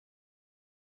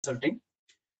Consulting.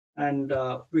 And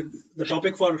the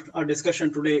topic for our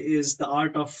discussion today is the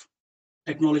art of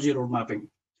technology road mapping.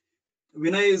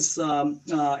 Vinay is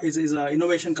an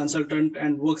innovation consultant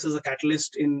and works as a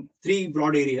catalyst in three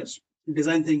broad areas: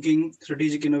 design thinking,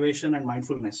 strategic innovation, and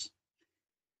mindfulness.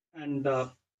 And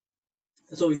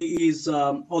so he is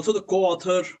also the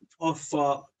co-author of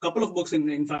a couple of books.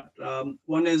 In fact,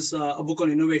 one is a book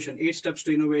on innovation, 8 Steps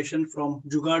to Innovation from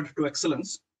Jugaad to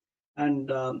Excellence,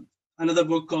 and another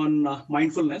book on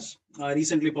mindfulness,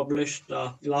 recently published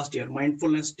last year,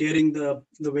 Mindfulness, Steering the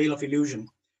Whale of Illusion.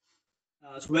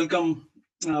 So welcome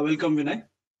Vinay,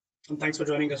 and thanks for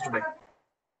joining us today.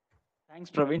 Thanks,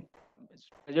 Praveen. It's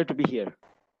a pleasure to be here.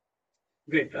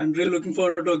 Great. I'm really looking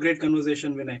forward to a great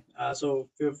conversation, Vinay.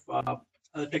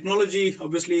 Technology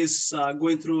obviously is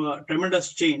going through a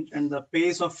tremendous change, and the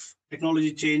pace of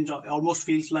technology change almost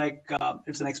feels like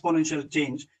it's an exponential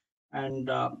change. And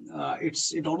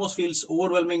it almost feels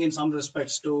overwhelming in some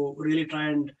respects to really try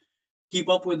and keep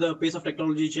up with the pace of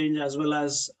technology change, as well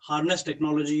as harness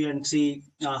technology and see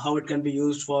how it can be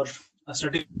used for a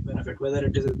strategic benefit, whether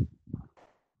it is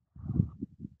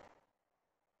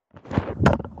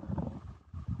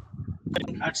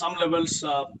at some levels,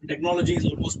 technology is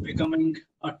almost becoming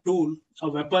a tool, a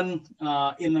weapon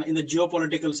in the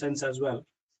geopolitical sense as well.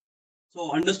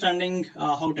 So understanding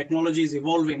how technology is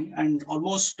evolving and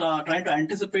almost trying to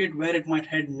anticipate where it might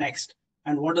head next,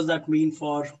 and what does that mean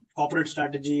for corporate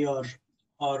strategy or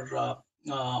uh,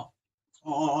 uh,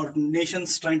 or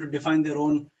nations trying to define their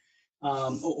own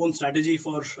strategy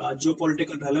for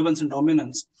geopolitical relevance and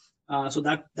dominance. So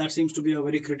that seems to be a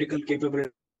very critical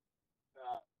capability.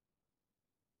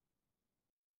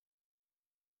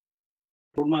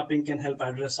 Road mapping can help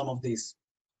address some of these.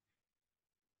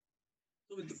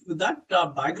 So with that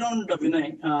background,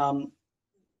 Vinay,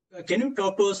 can you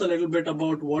talk to us a little bit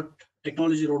about what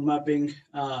technology road mapping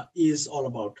is all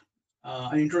about?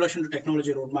 An introduction to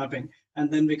technology road mapping, and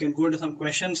then we can go into some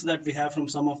questions that we have from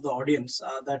some of the audience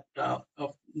that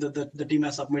the team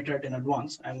has submitted in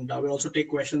advance, and we'll also take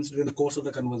questions during the course of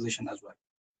the conversation as well.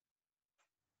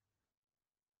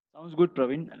 Sounds good,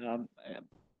 Praveen.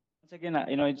 Once again,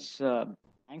 it's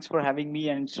thanks for having me,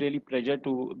 and it's really pleasure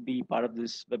to be part of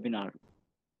this webinar.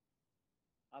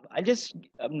 I'll just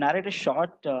narrate a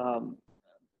short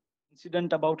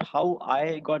incident about how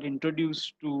I got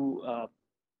introduced to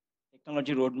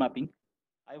technology road mapping.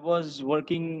 I was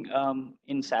working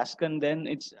in Saskan then.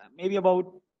 It's maybe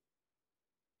about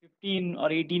 15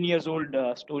 or 18 years old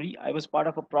story. I was part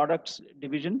of a products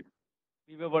division.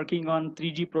 We were working on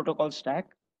 3G protocol stack.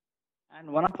 And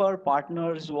one of our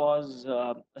partners was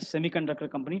a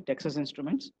semiconductor company, Texas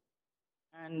Instruments.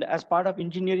 And as part of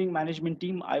engineering management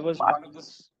team, I was part of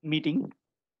this meeting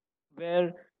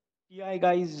where TI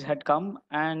guys had come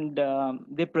and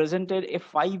they presented a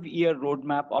 5-year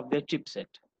roadmap of their chipset.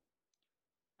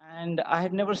 And I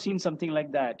had never seen something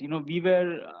like that. We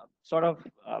were sort of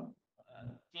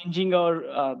changing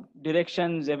our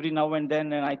directions every now and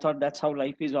then, and I thought that's how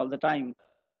life is all the time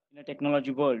in a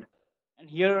technology world. And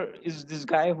here is this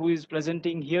guy who is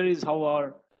presenting, here is how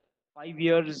our 5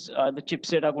 years the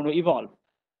chipset are going to evolve.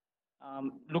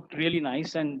 Looked really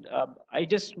nice, and I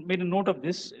just made a note of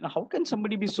this. How can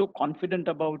somebody be so confident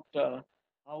about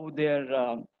how their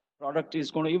product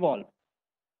is going to evolve?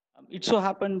 It so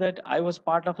happened that I was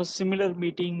part of a similar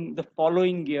meeting the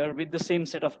following year with the same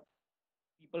set of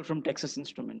people from Texas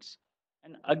Instruments.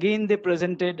 And again, they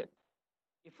presented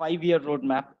a 5-year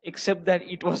roadmap, except that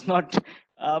it was not,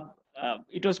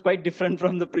 it was quite different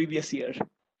from the previous year.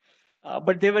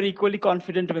 But they were equally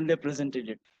confident when they presented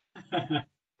it.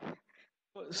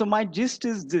 So my gist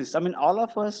is this. I mean, all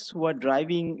of us who are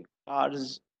driving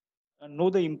cars know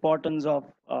the importance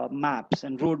of maps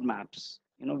and road maps.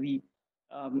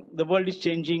 The world is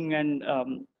changing,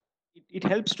 and it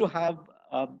helps to have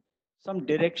some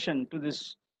direction to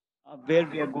this where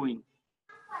we are going.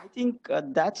 I think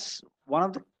that's one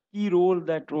of the key role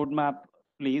that roadmap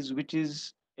plays, which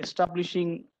is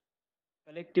establishing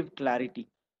collective clarity.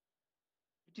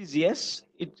 Which is yes,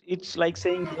 it's like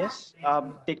saying yes,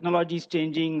 technology is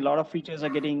changing, a lot of features are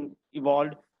getting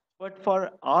evolved, but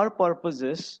for our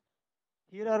purposes,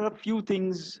 here are a few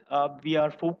things we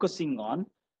are focusing on,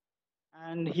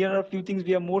 and here are a few things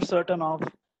we are more certain of,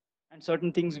 and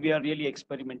certain things we are really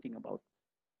experimenting about.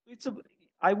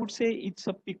 I would say it's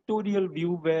a pictorial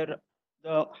view where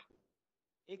the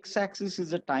x-axis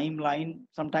is a timeline,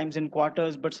 sometimes in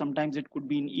quarters, but sometimes it could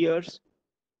be in years.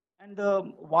 And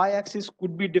the y-axis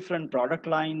could be different product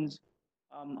lines,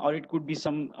 or it could be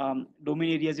some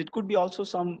domain areas. It could be also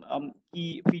some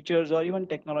key features or even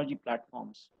technology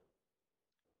platforms.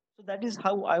 So that is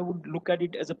how I would look at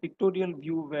it, as a pictorial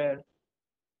view, where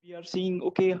we are seeing,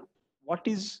 okay, what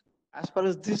is, as far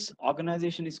as this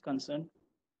organization is concerned,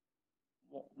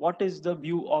 what is the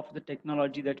view of the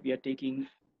technology that we are taking,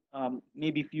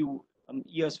 maybe few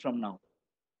years from now.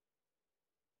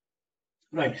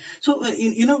 Right. So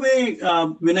in a way,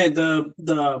 Vinay,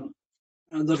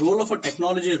 the role of a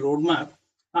technology roadmap,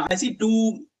 I see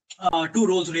two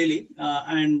roles really,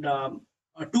 and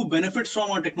two benefits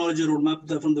from a technology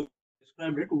roadmap from the way you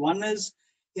described it. One is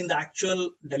in the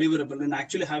actual deliverable, in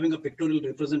actually having a pictorial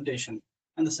representation.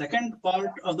 And the second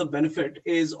part of the benefit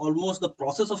is almost the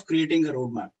process of creating a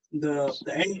roadmap. The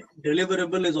end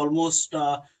deliverable is almost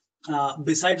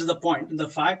besides the point. The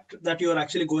fact that you are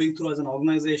actually going through as an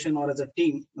organization or as a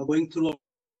team, going through a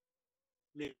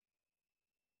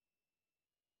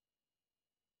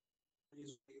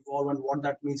evolve and what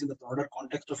that means in the broader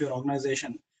context of your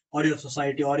organization or your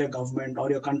society or your government or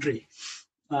your country.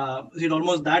 It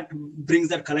almost that brings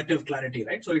that collective clarity,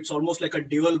 right? So it's almost like a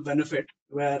dual benefit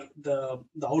where the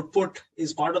output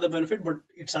is part of the benefit, but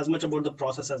it's as much about the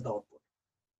process as the output.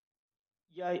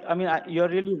 Yeah, I mean, you're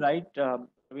really right. I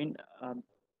mean,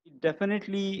 it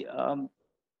definitely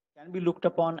can be looked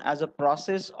upon as a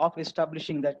process of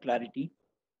establishing that clarity.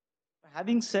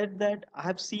 Having said that, I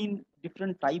have seen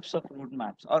different types of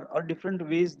roadmaps, or different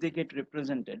ways they get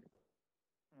represented.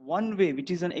 One way,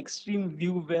 which is an extreme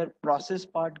view where process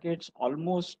part gets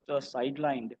almost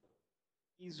sidelined,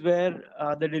 is where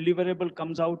the deliverable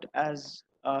comes out as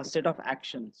a set of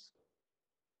actions.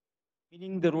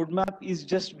 Meaning the roadmap is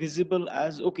just visible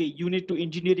as, okay, you need to,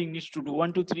 engineering needs to do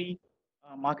 1 2 3,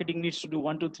 marketing needs to do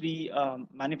 1 2 3,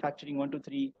 manufacturing 1 2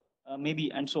 3,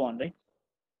 maybe, and so on, right?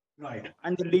 Right.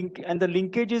 And the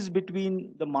linkages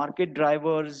between the market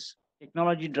drivers,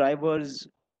 technology drivers,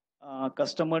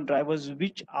 customer drivers,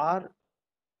 which are,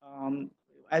 um,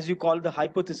 as you call, the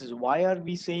hypothesis. Why are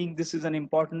we saying this is an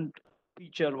important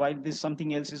feature while this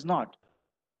something else is not?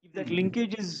 If that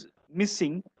linkage is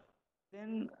missing,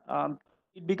 then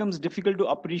it becomes difficult to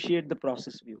appreciate the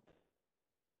process view.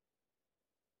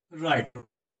 Right.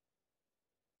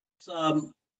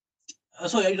 Um,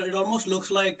 so it almost looks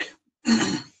like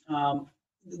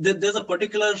there's a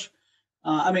particular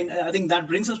I mean, I think that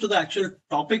brings us to the actual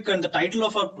topic and the title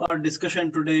of our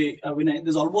discussion today. Vinay,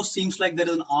 this almost seems like there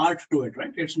is an art to it,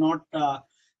 right? It's not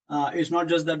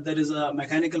just that there is a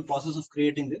mechanical process of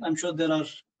creating this. I'm sure there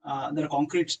are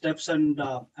concrete steps and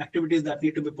activities that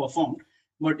need to be performed.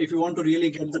 But if you want to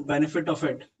really get the benefit of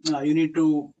it, you need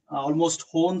to almost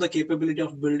hone the capability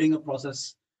of building a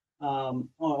process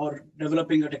or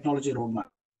developing a technology roadmap.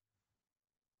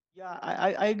 Yeah,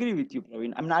 I agree with you,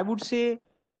 Praveen. I mean, I would say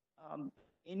um,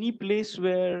 any place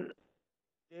where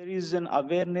there is an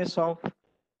awareness of,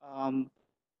 um,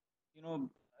 you know,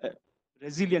 uh,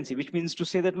 resiliency, which means to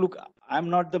say that, look, I'm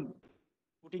not the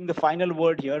putting the final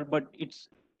word here, but it's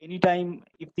anytime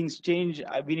if things change,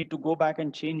 we need to go back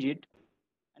and change it.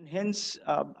 And hence,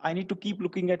 I need to keep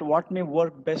looking at what may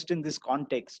work best in this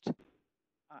context.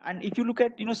 And if you look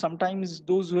at, sometimes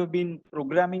those who have been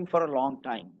programming for a long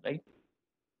time, right?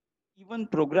 Even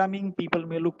programming people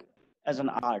may look as an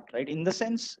art, right? In the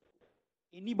sense,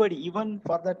 anybody, even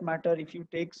for that matter, if you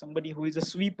take somebody who is a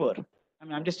sweeper, I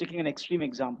mean, I'm just taking an extreme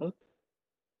example,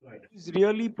 Right. he's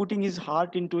really putting his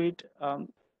heart into it,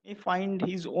 may find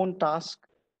his own task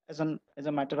as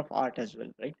a matter of art as well,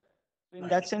 right? So in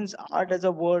Right. that sense, art as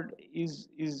a word is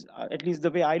at least the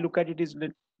way I look at it, is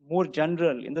more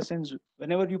general, in the sense,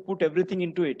 whenever you put everything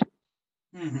into it,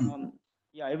 Mhm. um,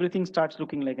 yeah, everything starts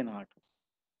looking like an art.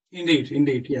 Indeed,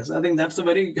 indeed. Yes, I think that's a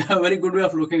very, very good way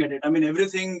of looking at it. I mean,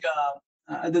 everything,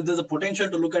 there's a potential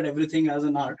to look at everything as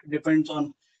an art. It depends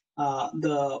on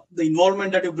the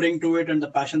involvement that you bring to it and the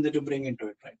passion that you bring into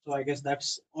it, right? So I guess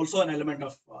that's also an element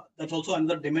of, that's also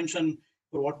another dimension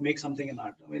for what makes something an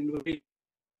art. I mean,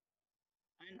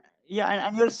 And yeah,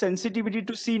 and your sensitivity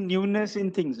to see newness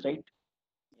in things, right?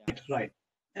 Yeah. right.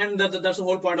 And that's the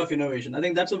whole point of innovation. I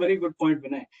think that's a very good point,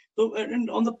 Vinay. So, and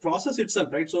on the process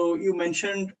itself, right? So you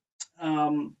mentioned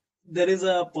there is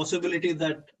a possibility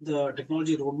that the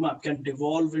technology roadmap can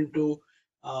devolve into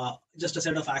just a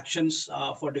set of actions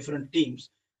for different teams.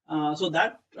 So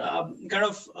that kind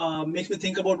of makes me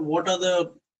think about what are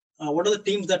the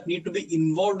teams that need to be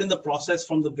involved in the process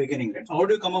from the beginning. Right? So how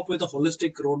do you come up with a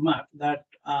holistic roadmap that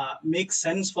makes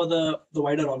sense for the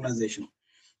wider organization?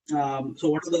 So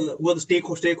what are the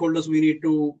stakeholders we need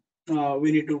to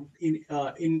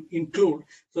include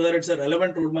so that it's a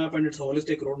relevant roadmap and it's a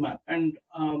holistic roadmap, and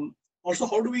also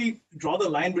how do we draw the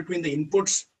line between the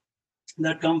inputs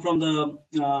that come from the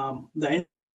end.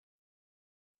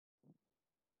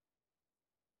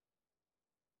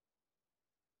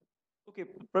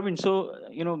 Praveen, so,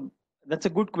 that's a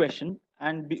good question.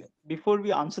 And before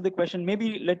we answer the question,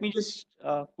 maybe let me just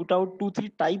put out 2, 3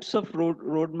 types of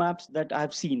roadmaps that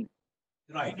I've seen.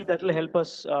 Right. Maybe that will help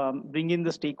us bring in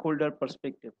the stakeholder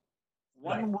perspective.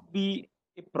 Right. One would be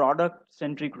a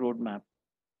product-centric roadmap,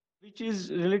 which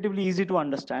is relatively easy to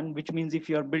understand, which means if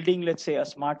you're building, let's say, a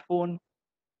smartphone,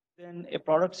 then a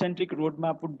product-centric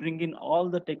roadmap would bring in all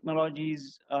the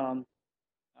technologies and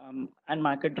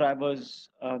market drivers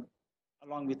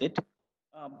along with it.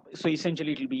 So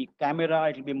essentially, it'll be camera,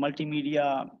 it'll be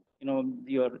multimedia,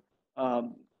 your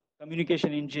um,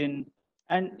 communication engine,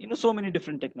 and so many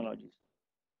different technologies.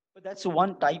 But that's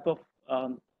one type of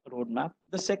roadmap.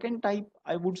 The second type,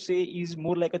 I would say, is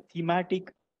more like a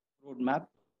thematic roadmap.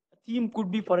 A theme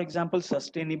could be, for example,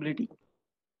 sustainability,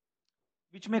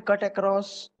 which may cut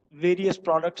across various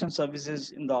products and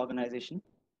services in the organization.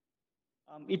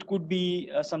 It could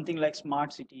be something like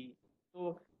smart city.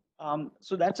 So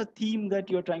that's a theme that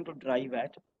you're trying to drive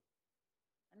at.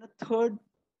 And the third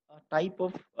type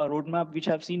of roadmap which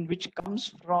I've seen, which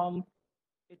comes from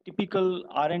a typical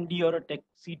R&D or a tech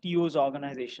CTO's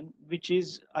organization, which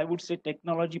is, I would say,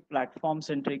 technology platform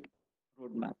centric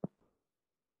roadmap.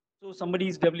 So somebody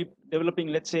is developing,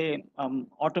 let's say,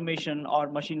 automation or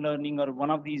machine learning, or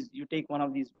one of these, you take one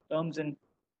of these terms, and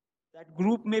that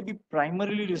group may be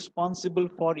primarily responsible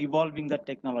for evolving that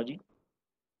technology.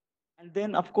 And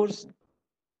then, of course,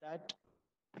 that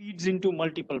feeds into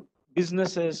multiple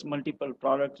businesses, multiple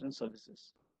products and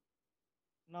services.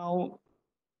 Now,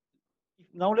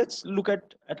 now let's look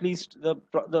at least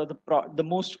the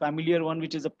most familiar one,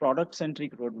 which is a product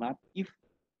centric roadmap. If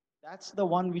that's the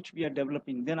one which we are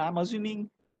developing, then I'm assuming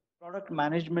product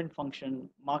management function,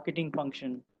 marketing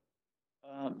function,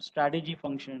 strategy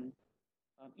function,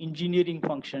 engineering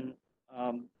function,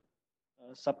 um,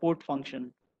 support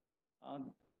function,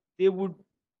 they would,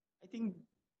 I think,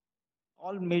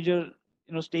 all major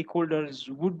stakeholders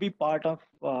would be part of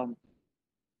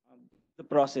the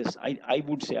process. I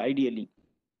would say ideally.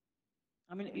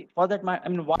 I mean, for that, I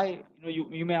mean, why,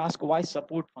 you may ask why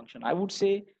support function. I would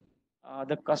say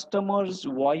the customer's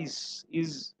voice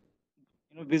is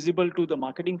visible to the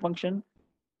marketing function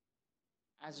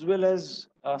as well as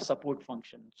support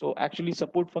function. So actually,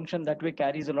 support function that way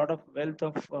carries a lot of wealth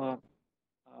of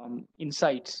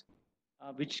insights,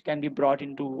 which can be brought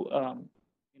into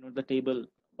the table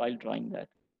while drawing that.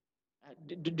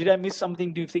 Did I miss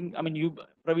something? Do you think? I mean,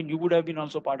 Praveen, you would have been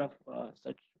also part of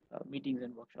such meetings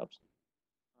and workshops.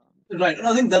 Right.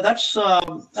 I think that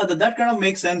kind of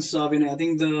makes sense. Vinay. I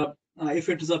think the if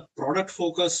it is a product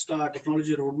focused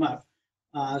technology roadmap,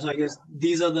 so I guess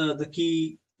these are the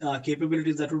key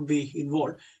capabilities that would be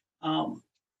involved.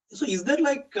 So is there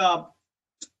like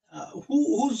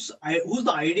who's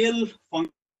the ideal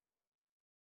function?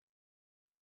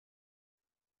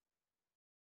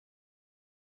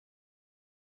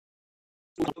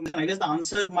 I guess the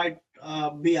answer might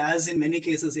be, as in many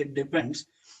cases it depends.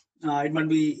 It might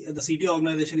be the CTO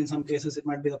organization in some cases, it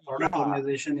might be the product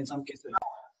organization in some cases.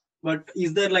 But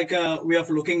is there like a way of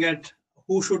looking at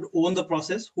who should own the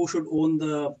process, who should own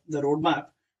the roadmap,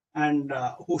 and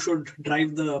who should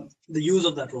drive the use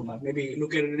of that roadmap? Maybe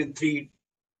look at it in three.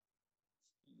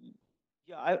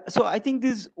 Yeah, so I think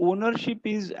this ownership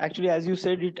is actually, as you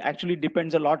said, it actually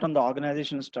depends a lot on the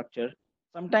organizational structure.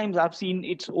 Sometimes I've seen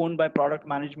it's owned by product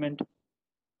management,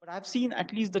 but I've seen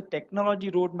at least the technology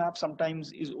roadmap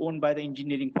sometimes is owned by the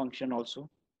engineering function also.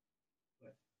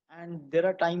 And there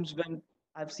are times when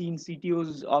I've seen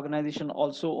CTO's organization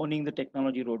also owning the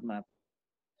technology roadmap.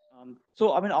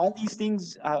 So, I mean, all these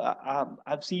things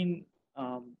I've seen,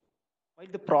 while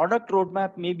the product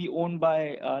roadmap may be owned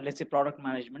by, let's say, product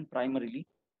management primarily,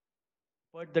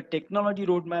 but the technology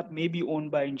roadmap may be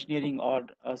owned by engineering or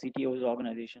CTO's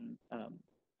organization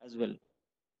as well.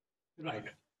 Right.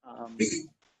 Um,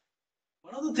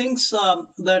 One of the things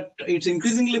that it's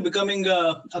increasingly becoming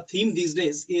a theme these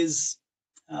days is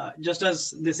just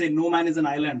as they say, no man is an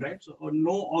island, right? So, or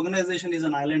no organization is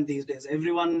an island these days.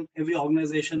 Every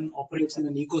organization operates in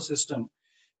an ecosystem.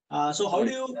 So how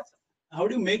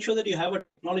do you make sure that you have a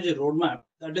technology roadmap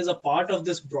that is a part of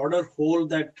this broader whole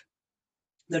that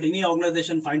any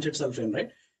organization finds itself in, right?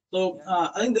 So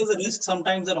I think there's a risk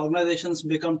sometimes that organizations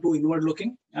become too inward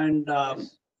looking, and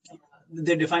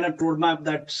they define a roadmap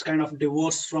that's kind of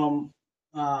divorced from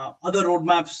other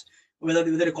roadmaps, whether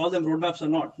you call them roadmaps or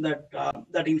not,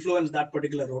 that influence that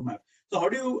particular roadmap. So how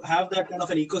do you have that kind of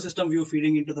an ecosystem view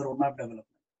feeding into the roadmap development?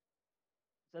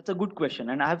 that's a good question.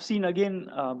 And I've seen, again,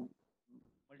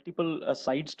 multiple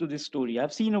sides to this story.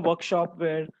 I've seen a workshop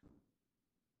where,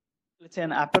 let's say,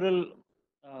 an apparel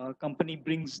company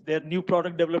brings their new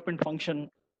product development function,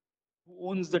 who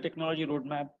owns the technology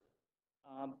roadmap,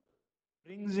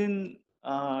 brings in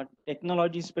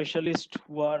technology specialists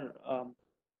who are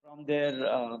from their,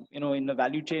 in the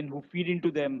value chain, who feed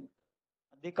into them.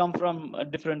 They come from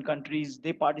different countries,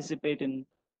 they participate in,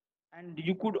 and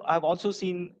you could have also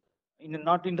seen,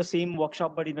 not in the same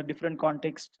workshop, but in a different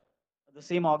context, the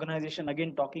same organization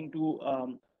again talking to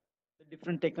the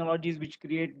different technologies which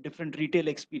create different retail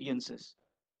experiences.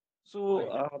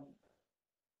 So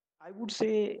I would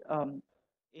say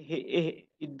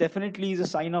it definitely is a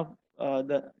sign of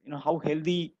the how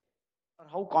healthy or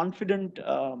how confident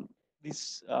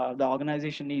this the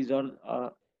organization is, or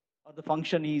the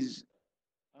function is,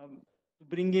 to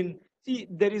bring in. See,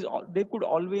 there could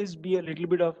always be a little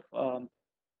bit of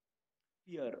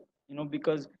fear,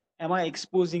 because am I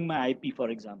exposing my IP, for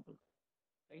example,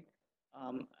 right?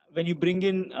 When you bring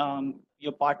in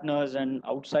your partners and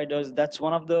outsiders, that's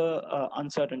one of the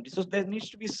uncertainties. So there needs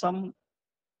to be some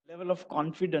level of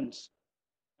confidence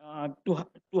to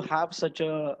have such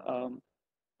a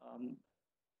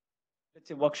let's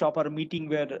say workshop or a meeting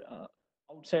where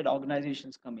outside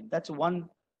organizations come in. That's one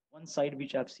side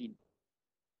which I've seen.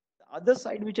 The other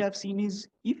side which I've seen is,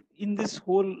 if in this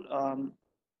whole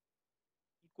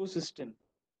ecosystem,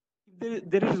 if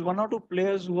there is one or two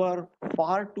players who are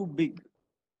far too big.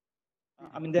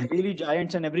 I mean, they're really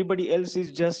giants, and everybody else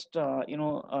is just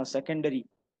secondary.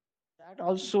 That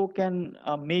also can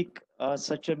make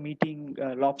such a meeting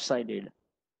lopsided.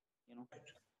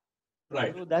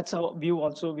 Right. So that's a view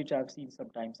also which I've seen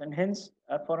sometimes, and hence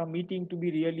for a meeting to be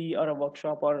really, or a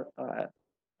workshop, or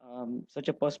such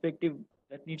a perspective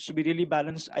that needs to be really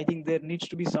balanced, I think there needs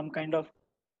to be some kind of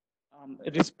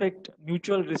respect,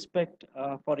 mutual respect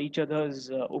for each other's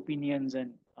opinions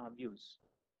and views.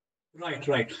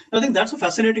 Right. I think that's a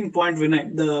fascinating point,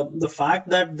 Vinay. The fact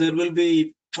that there will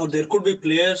be, or there could be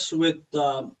players with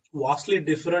vastly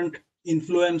different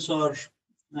influence, or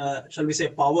shall we say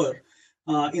power,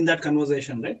 in that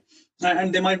conversation, right?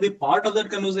 And they might be part of that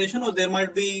conversation, or there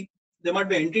might be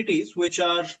entities which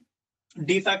are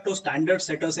de facto standard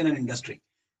setters in an industry.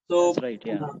 So That's right.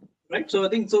 Yeah. right. So I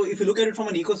think, so if you look at it from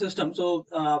an ecosystem, so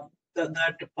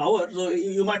that power. So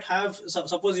you might have,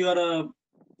 suppose you are a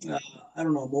I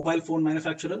don't know, mobile phone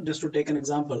manufacturer, just to take an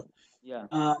example. Yeah.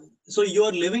 So you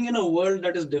are living in a world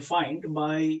that is defined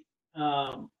by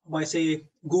say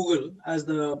Google as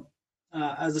the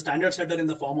standard setter in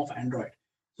the form of Android.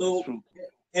 So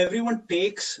everyone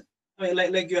takes, I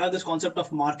mean, like you have this concept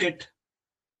of market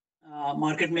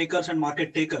makers and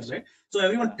market takers, right? So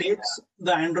everyone takes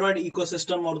the Android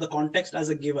ecosystem or the context as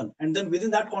a given, and then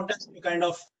within that context, you kind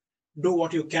of do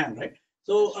what you can, right?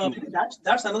 So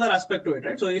that's another aspect to it,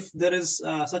 right? So if there is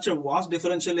such a vast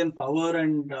differential in power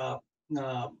and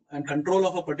control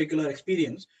of a particular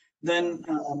experience, then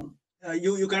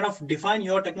you kind of define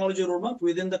your technology roadmap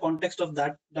within the context of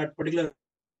that particular.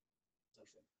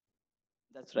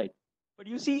 That's right. But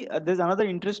you see, there's another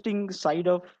interesting side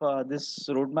of this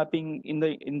road mapping in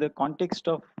the context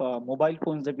of mobile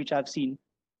phones, that which I've seen,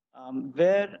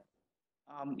 where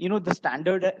the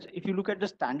standard. If you look at the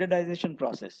standardization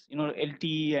process,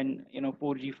 LTE and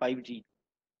 4G, 5G.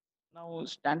 Now,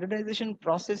 standardization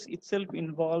process itself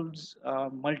involves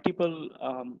multiple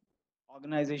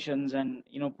organizations, and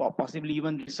possibly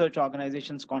even research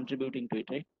organizations contributing to it,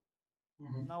 right?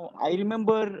 Now, I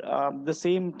remember the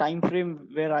same time frame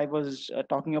where I was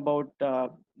talking about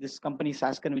this company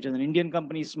Sasken, which is an Indian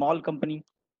company, small company,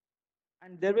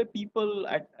 and there were people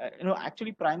at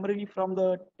actually primarily from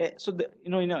the so the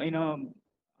in a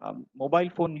mobile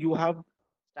phone you have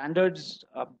standards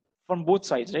from both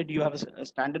sides, right? You have a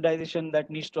standardization that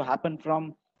needs to happen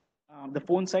from the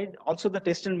phone side, also the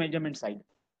test and measurement side.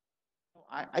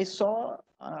 I saw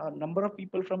a number of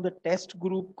people from the test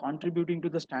group contributing to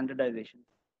the standardization.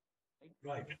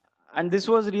 Right. And this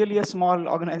was really a small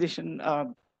organization.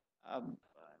 Um,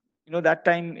 that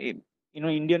time,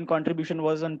 Indian contribution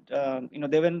wasn't, there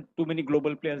weren't too many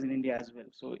global players in India as well.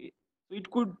 So it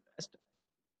could,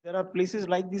 there are places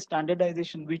like this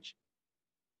standardization, which,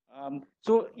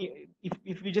 so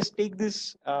if we just take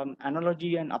this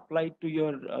analogy and apply it to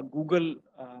your Google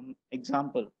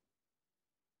example,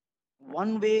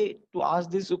 one way to ask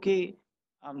this, okay,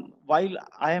 while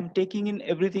I am taking in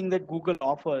everything that Google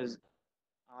offers,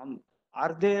 um,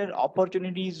 are there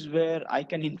opportunities where I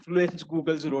can influence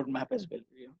Google's roadmap as well?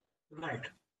 Right.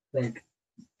 Right.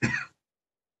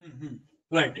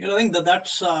 I think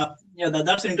that's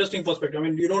an interesting perspective. I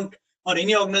mean, you don't, or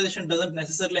any organization doesn't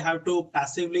necessarily have to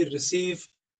passively receive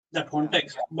that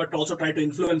context, but also try to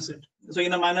influence it. So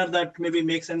in a manner that maybe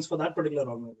makes sense for that particular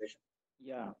organization.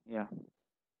 Yeah.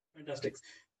 Fantastic.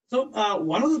 So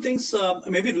one of the things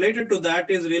maybe related to that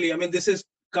is really, I mean, this is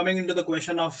coming into the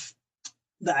question of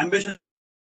the ambition of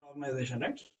the organization,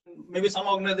 right? Maybe some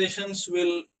organizations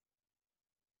will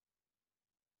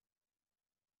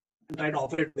try to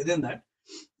operate within that.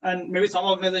 And maybe some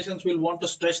organizations will want to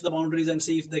stretch the boundaries and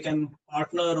see if they can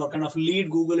partner or kind of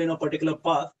lead Google in a particular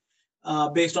path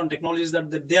based on technologies that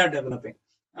they are developing.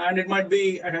 And it might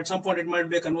be at some point it might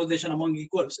be a conversation among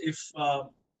equals if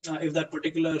that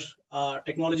particular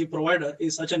technology provider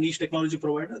is such a niche technology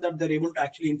provider that they're able to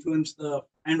actually influence the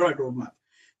Android roadmap.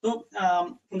 So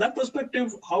from that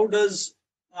perspective, how does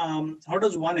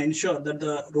one ensure that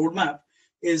the roadmap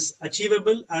is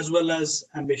achievable as well as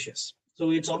ambitious? So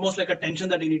it's almost like a tension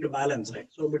that you need to balance, right?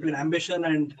 So between ambition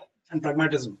and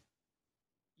pragmatism.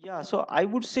 Yeah, so I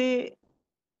would say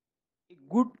a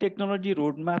good technology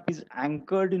roadmap is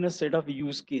anchored in a set of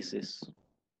use cases,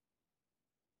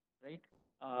 right?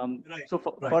 Right. So,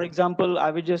 for Right. example, I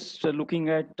was just looking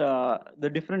at the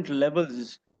different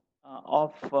levels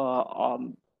of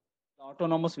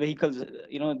autonomous vehicles.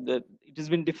 It has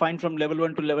been defined from level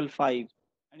 1 to level 5,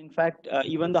 and in fact,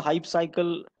 even the hype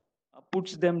cycle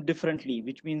puts them differently,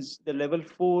 which means the level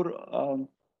 4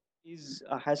 is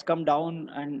has come down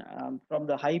and from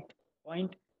the hype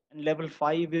point, and level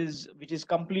 5 is which is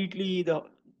completely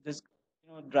this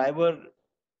driver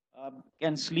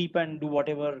can sleep and do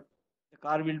whatever, the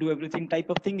car will do everything type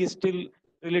of thing, is still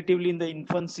relatively in the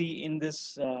infancy in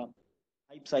this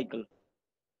hype cycle.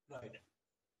 Right.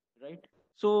 Right.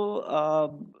 So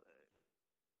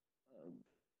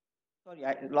sorry,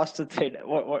 I lost the thread.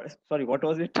 Sorry, what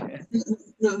was it?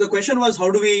 The question was, how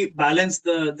do we balance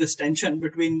this tension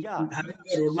between Yeah. having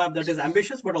a roadmap that is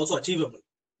ambitious but also achievable?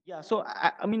 Yeah. So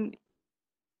I mean,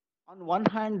 on one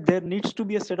hand, there needs to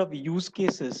be a set of use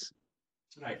cases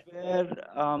Right. where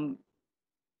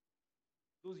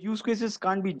those use cases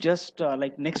can't be just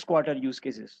like next quarter use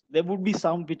cases. There would be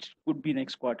some which could be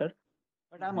next quarter,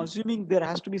 but I'm assuming there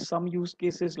has to be some use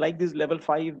cases like this level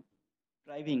 5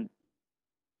 driving,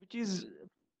 which is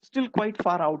still quite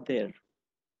far out there,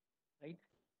 right?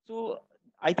 So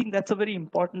I think that's a very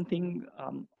important thing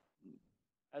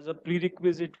as a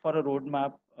prerequisite for a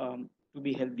roadmap to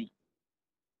be healthy.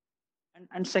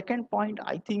 And second point,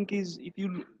 I think, is if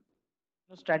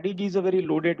strategy is a very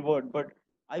loaded word, but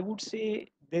I would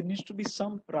say there needs to be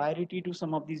some priority to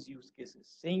some of these use cases,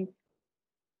 saying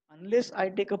unless I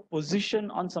take a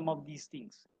position on some of these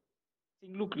things,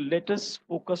 saying, look, let us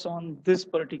focus on this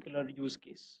particular use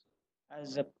case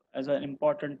as an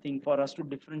important thing for us to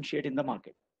differentiate in the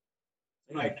market.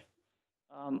 Right.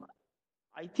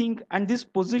 I think, and this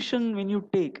position when you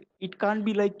take, it can't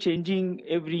be like changing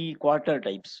every quarter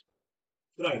types.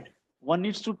 Right. One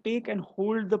needs to take and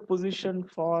hold the position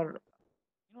for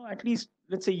at least,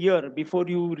 let's say, year before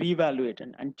you reevaluate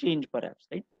and change perhaps,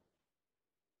 right?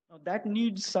 Now that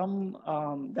needs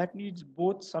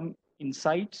both some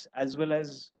insights as well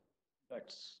as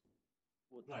guts,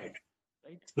 both. Right.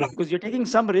 Right? Right. Because you're taking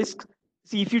some risk.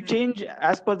 See, if you change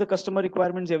as per the customer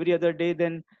requirements every other day,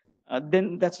 then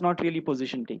that's not really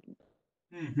position taking.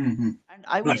 And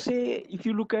I would Right. say, if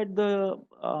you look at the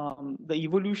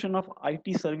evolution of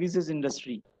IT services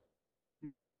industry,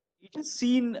 it is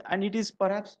seen, and it is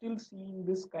perhaps still seeing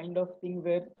this kind of thing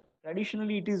where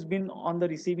traditionally it has been on the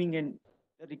receiving end.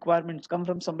 The requirements come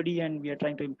from somebody, and we are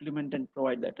trying to implement and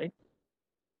provide that, right?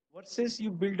 Versus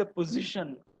you build a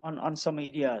position on some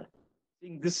area,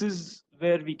 think this is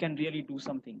where we can really do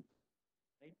something,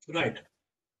 right? Right.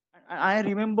 I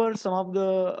remember some of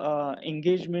the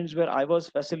engagements where I was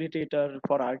facilitator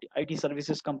for IT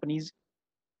services companies.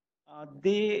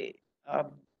 They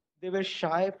were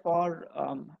shy for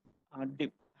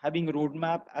having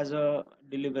roadmap as a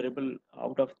deliverable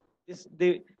out of this.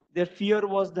 Their fear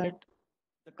was that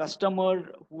the customer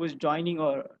who is joining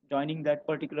that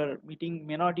particular meeting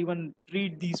may not even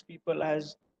treat these people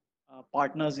as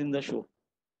partners in the show.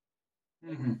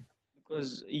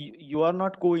 Because you are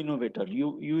not co-innovator.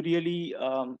 You really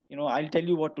I'll tell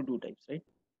you what to do types, right?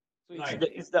 So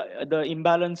it's the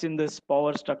imbalance in this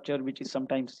power structure which is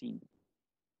sometimes seen.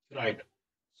 Right.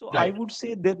 So I would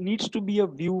say there needs to be a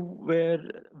view where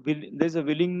there's a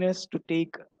willingness to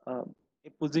take a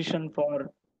position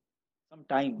for some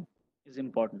time is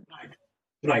important. Right.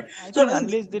 Right. I So think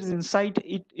unless there is insight,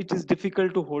 it is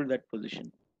difficult to hold that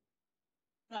position.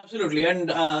 absolutely. And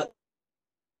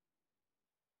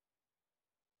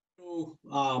to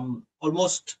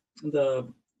almost the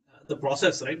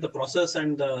process, right? The process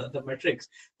and the metrics.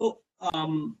 So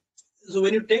so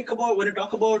when you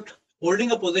talk about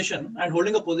holding a position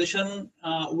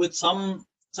with some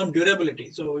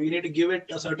durability, so you need to give it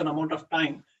a certain amount of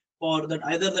time for that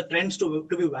either the trends to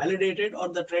be validated or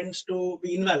the trends to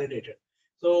be invalidated.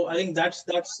 So I think that's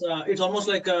it's almost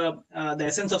like the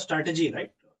essence of strategy,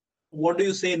 right? What do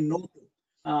you say no to?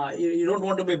 You don't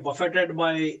want to be buffeted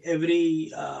by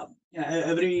every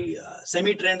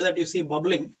semi trend that you see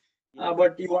bubbling,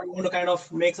 but you want to kind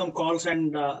of make some calls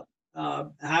and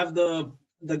have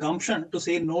the gumption to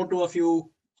say no to a few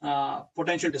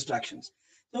potential distractions.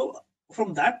 So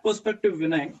from that perspective,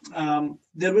 Vinay,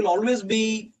 there will always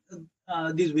be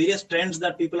these various trends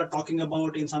that people are talking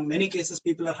about. In some many cases,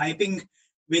 people are hyping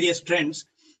various trends,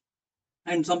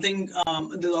 and something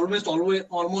there's almost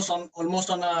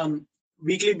on a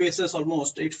weekly basis.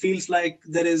 Almost it feels like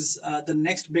there is the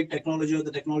next big technology or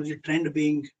the technology trend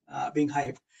being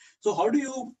hyped. So how do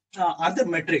you are there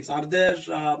metrics? Are there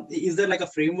is there like a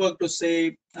framework to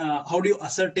say how do you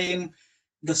ascertain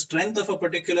the strength of a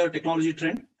particular technology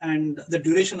trend and the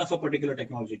duration of a particular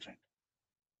technology trend?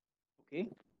 Okay.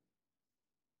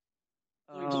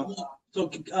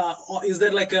 Is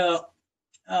there like a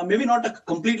maybe not a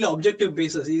completely objective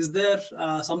basis? Is there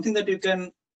something that you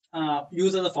can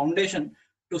use as a foundation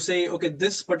to say, okay,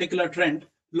 this particular trend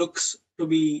looks to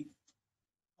be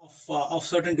of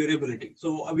certain durability?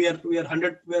 So we are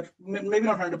 100, maybe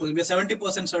not 100%, we are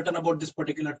 70% certain about this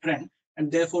particular trend,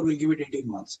 and therefore we'll give it 18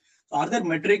 months. So are there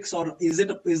metrics, or is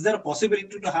there a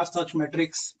possibility to have such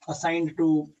metrics assigned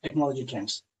to technology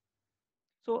trends?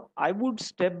 So I would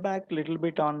step back a little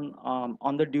bit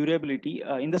on the durability.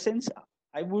 In the sense,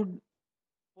 I would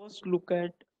first look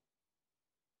at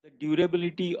the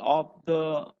durability of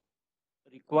the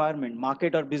requirement,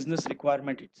 market or business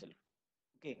requirement itself.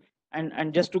 Okay,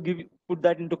 and just to put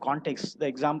that into context, the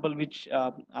example which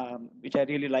I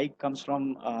really like comes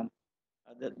from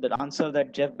the answer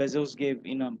that Jeff Bezos gave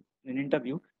in an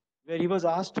interview, where he was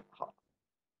asked, how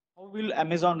will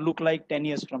Amazon look like 10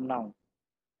 years from now?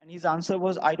 And his answer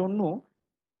was, I don't know,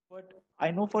 but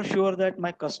I know for sure that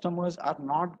my customers are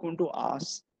not going to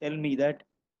tell me that,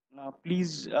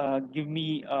 please give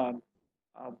me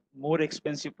more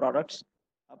expensive products.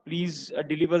 Please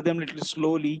deliver them a little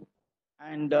slowly,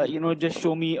 and just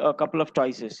show me a couple of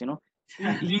choices.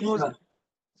 He knows.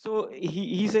 So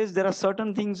he says there are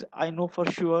certain things I know for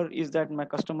sure is that my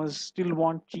customers still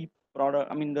want cheap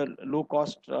product. I mean, the low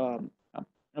cost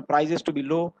prices to be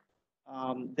low,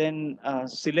 then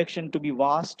selection to be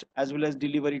vast, as well as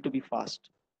delivery to be fast.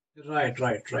 Right.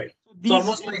 So It's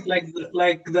almost like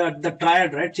the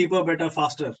triad, right? Cheaper, better,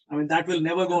 faster. I mean, that will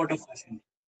never go out of fashion.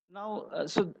 now,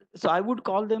 so I would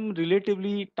call them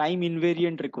relatively time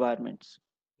invariant requirements.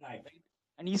 Right.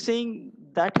 And he's saying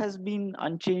that has been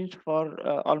unchanged for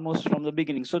almost from the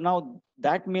beginning. So now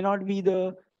that may not be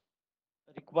the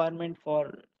requirement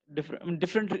for different. I mean,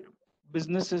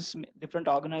 businesses, different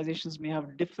organizations may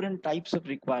have different types of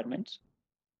requirements,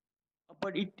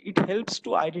 but it helps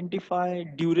to identify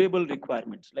durable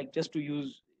requirements, like just to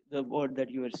use the word that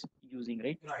you are using,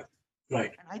 right?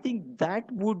 Right. And I think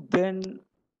that would then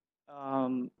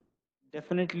um,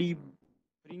 definitely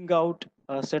bring out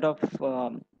a set of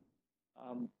um,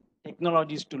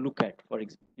 technologies to look at. For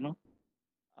example,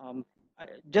 um,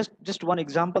 just one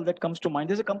example that comes to mind.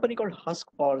 There's a company called Husk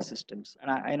Power Systems, and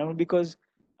I know because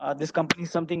this company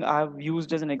is something I have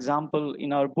used as an example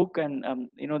in our book, and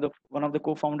the one of the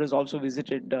co-founders also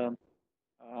visited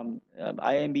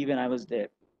IIMB when I was there.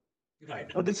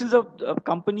 Right. Now, this is a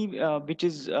company which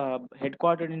is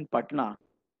headquartered in Patna,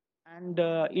 and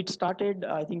it started,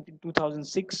 I think, in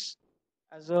 2006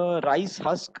 as a rice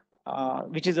husk,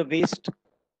 which is a waste,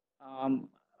 um,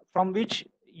 from which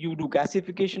you do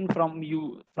gasification.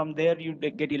 From there you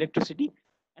get electricity,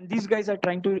 and these guys are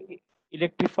trying to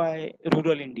electrify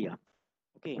rural India.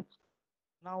 Okay,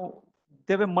 now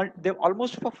they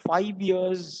almost for 5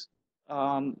 years.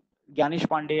 Ganesh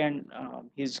Pandey and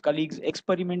his colleagues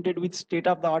experimented with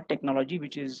state-of-the-art technology,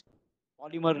 which is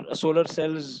polymer solar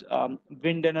cells,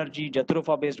 wind energy,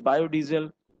 Jatropha-based biodiesel,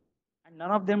 and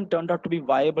none of them turned out to be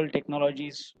viable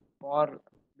technologies for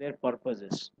their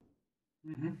purposes.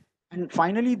 Mm-hmm. And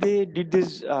finally, they did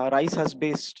this rice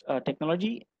husk-based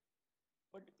technology.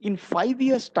 But in 5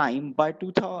 years' time, by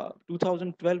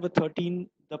 2012 or 13,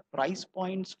 the price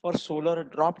points for solar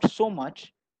dropped so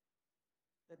much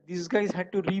that these guys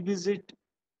had to revisit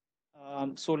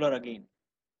solar again.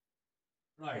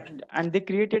 Right. And they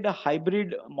created a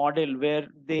hybrid model where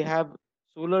they have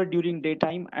solar during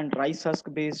daytime and rice husk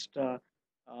based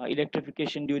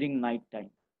electrification during nighttime.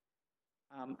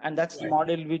 And that's the Right.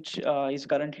 model which is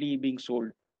currently being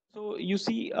sold. So you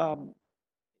see,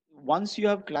 once you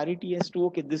have clarity as to,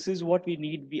 okay, this is what we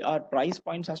need, our price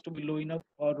points has to be low enough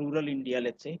for rural India,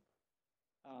 let's say,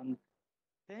 um,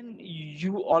 then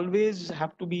you always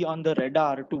have to be on the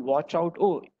radar to watch out.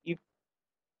 Oh, if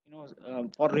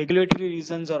for regulatory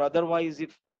reasons or otherwise,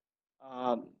 if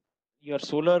um, your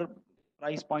solar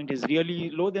price point is really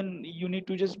low, then you need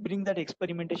to just bring that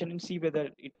experimentation and see whether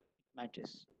it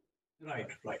matches. Right,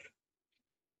 right.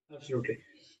 Absolutely.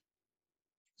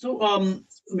 So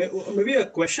maybe a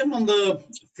question on the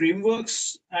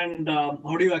frameworks and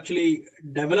how do you actually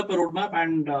develop a roadmap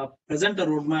and present a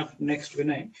roadmap next,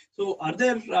 Vinay? So are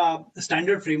there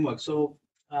standard frameworks? So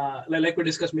like we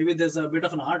discussed, maybe there's a bit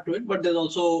of an art to it, but there's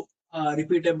also a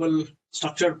repeatable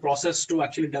structured process to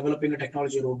actually developing a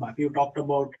technology roadmap. You talked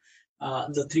about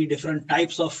the three different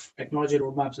types of technology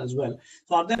roadmaps as well.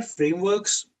 So are there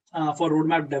frameworks for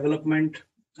roadmap development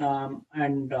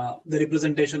and the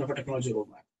representation of a technology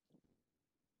roadmap?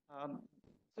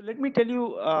 So let me tell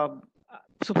you.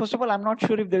 So first of all, I'm not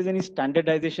sure if there's any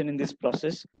standardization in this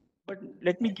process, but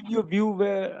let me give you a view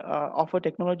where of a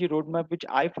technology roadmap which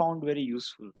I found very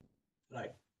useful.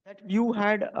 Right. That view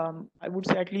had, I would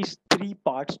say, at least three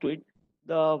parts to it.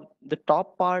 The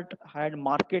top part had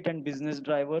market and business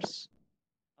drivers.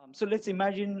 So let's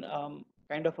imagine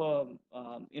kind of a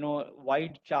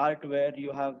wide chart where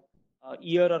you have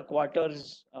year or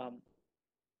quarters on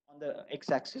the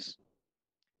x-axis.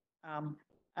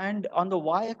 And on the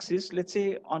y-axis, let's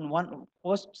say on one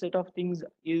first set of things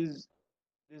is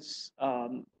this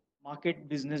market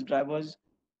business drivers.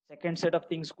 Second set of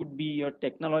things could be your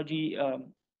technology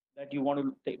that you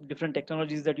want to different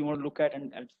technologies that you want to look at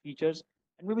and features.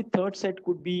 And maybe third set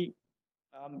could be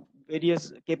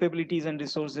various capabilities and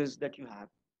resources that you have.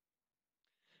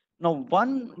 Now,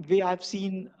 one way I've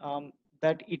seen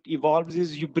that it evolves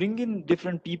is you bring in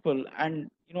different people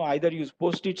and either use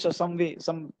post-its or some way,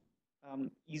 some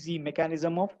easy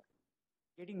mechanism of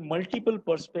getting multiple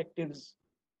perspectives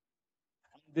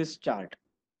on this chart.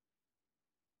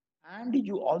 And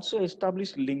you also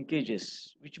establish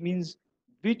linkages, which means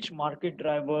which market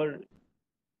driver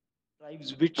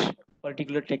drives which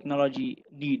particular technology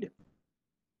need.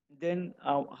 Then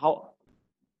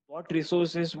what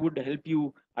resources would help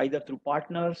you either through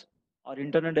partners or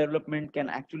internal development can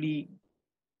actually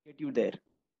get you there,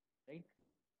 right?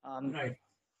 Right.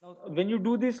 Now, when you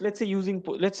do this, let's say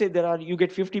let's say you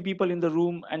get 50 people in the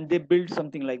room and they build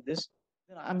something like this,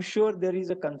 then I'm sure there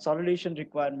is a consolidation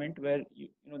requirement where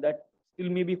that still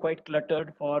may be quite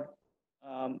cluttered for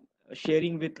um,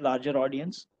 sharing with larger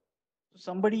audience. So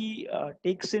somebody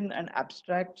takes in and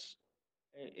abstracts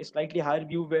a slightly higher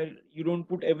view where you don't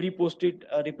put every post-it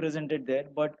represented there,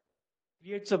 but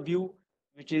creates a view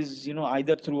which is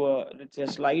either through a, let's say, a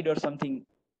slide or something,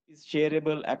 is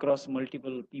shareable across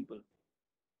multiple people.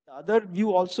 The other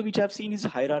view also which I've seen is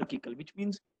hierarchical, which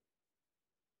means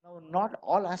now not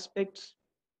all aspects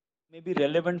may be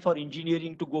relevant for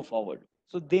engineering to go forward.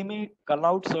 So they may cull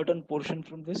out certain portion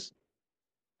from this.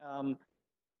 And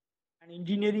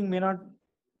engineering may not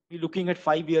be looking at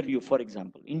 5-year view, for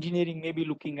example. Engineering may be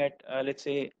looking at, let's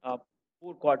say, a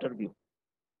 4-quarter view.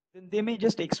 Then they may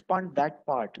just expand that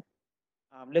part.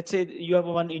 Let's say you have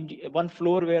one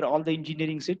floor where all the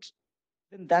engineering sits.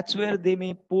 Then that's where they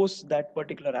may post that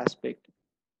particular aspect.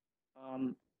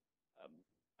 Um,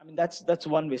 I mean, that's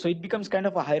one way. So it becomes kind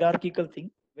of a hierarchical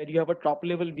thing where you have a top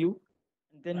level view,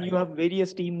 and then you have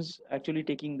various teams actually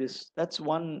taking this. That's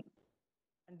one.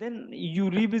 And then you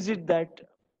revisit that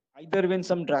either when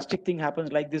some drastic thing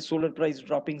happens, like this solar price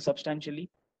dropping substantially,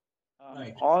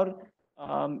 or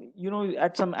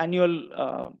at some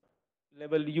annual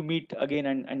level, you meet again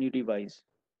and you revise.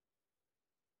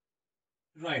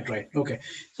 Right, right. Okay.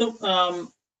 So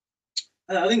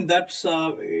I think that's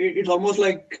it's almost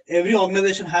like every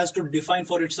organization has to define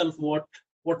for itself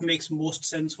what makes most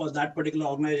sense for that particular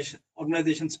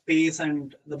organization space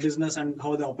and the business and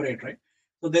how they operate, right?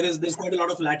 So there's quite a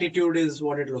lot of latitude is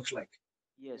what it looks like.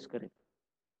 Yes, correct.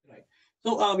 Right.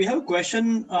 So we have a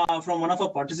question from one of our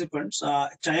participants,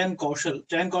 Chayan Kaushal.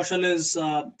 Chayan Kaushal is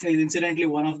incidentally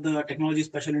one of the technology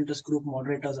special interest group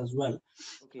moderators as well.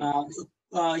 Okay.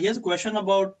 He has a question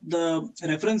about the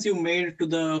reference you made to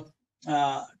the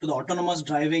autonomous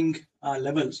driving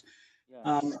levels.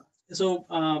 Yeah.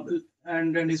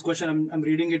 And his question, I'm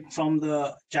reading it from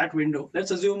the chat window.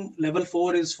 Let's assume level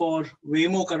 4 is for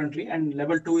Waymo currently, and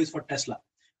level 2 is for Tesla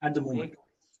at the moment.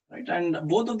 Right? And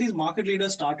both of these market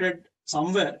leaders started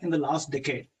somewhere in the last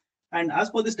decade. And as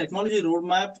per this technology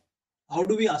roadmap, how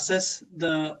do we assess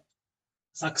the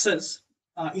success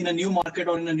in a new market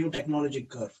or in a new technology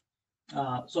curve?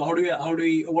 So how do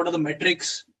we, what are the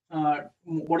metrics?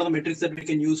 What are the metrics that we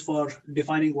can use for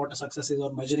defining what a success is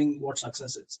or measuring what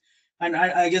success is? And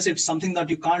I guess it's something that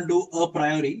you can't do a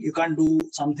priori. You can't do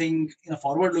something in a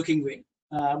forward-looking way.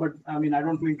 But I mean, I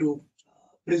don't mean to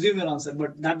presume your answer,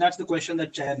 but that's the question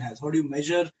that Chayan has. How do you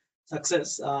measure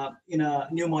success in a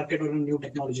new market or in a new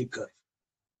technology curve?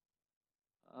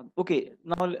 Okay,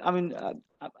 now I mean,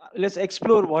 let's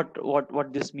explore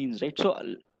what this means, right? So,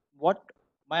 what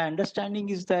my understanding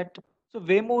is that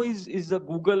Waymo is the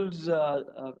Google's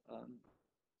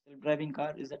self-driving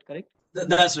car. Is that correct?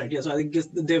 That's right. Yes, I think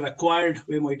they've acquired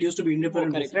Waymo. It used to be Waymo,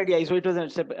 independent correct, before. right? Yeah, so it was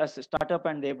a startup,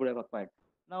 and they would have acquired.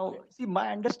 Now, see, my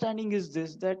understanding is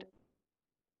this, that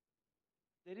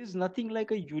there is nothing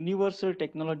like a universal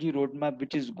technology roadmap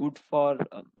which is good for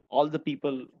all the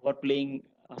people who are playing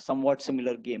a somewhat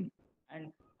similar game.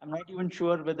 And I'm not even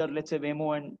sure whether, let's say,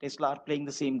 Waymo and Tesla are playing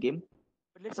the same game,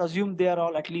 but let's assume they are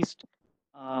all at least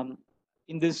um,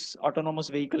 in this autonomous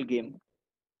vehicle game.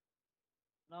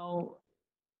 Now,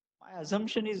 my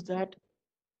assumption is that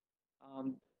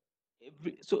um,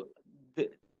 so the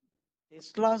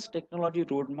Tesla's technology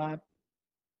roadmap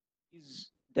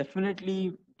is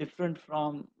definitely different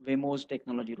from Waymo's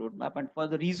technology roadmap, and for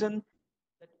the reason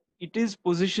that it is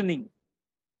positioning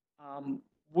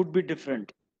would be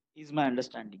different, is my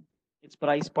understanding. Its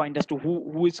price point as to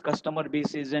who its customer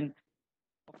base is and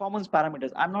performance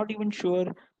parameters. I'm not even sure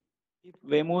if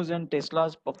Waymo's and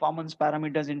Tesla's performance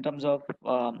parameters in terms of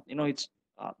its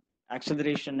uh,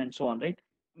 acceleration and so on, right?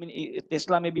 I mean,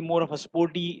 Tesla may be more of a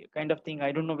sporty kind of thing.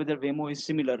 I don't know whether Waymo is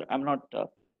similar. I'm not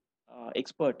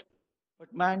expert, but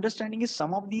my understanding is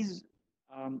some of these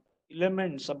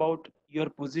elements about your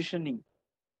positioning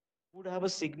would have a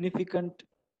significant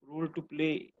role to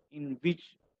play in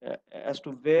which as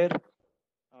to where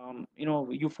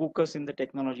you focus in the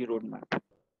technology roadmap.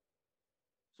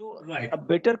 So Right. a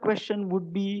better question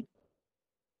would be,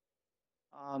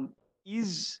 um,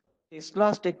 is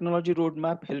Tesla's technology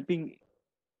roadmap helping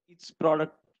its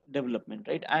product development,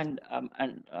 right? And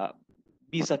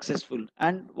be successful,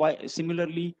 and why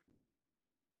similarly,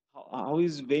 how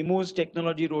is Waymo's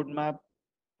technology roadmap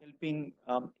helping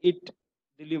it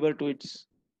deliver to its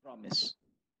promise,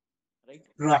 right?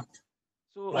 Right.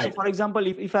 So Right. for example,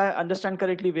 if I understand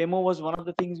correctly, Waymo was one of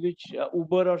the things which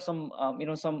Uber or some of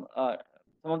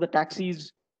the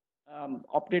taxis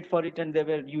opted for it, and they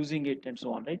were using it and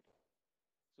so on, right?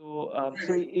 So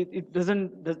it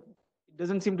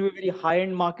doesn't seem to be a very high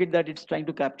end market that it's trying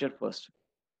to capture first.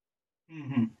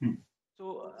 Mm-hmm.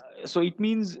 So it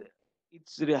means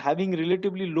it's having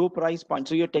relatively low price point.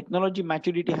 So your technology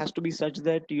maturity has to be such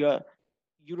that you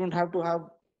don't have to have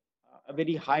a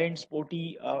very high end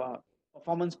sporty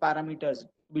performance parameters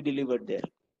be delivered there.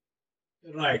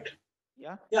 Right.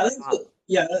 Yeah. Yeah, I think so.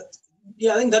 Yeah,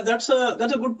 yeah. I think that's a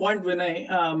good point, Vinay.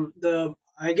 The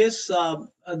I guess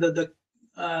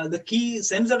the key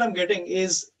sense that I'm getting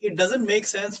is it doesn't make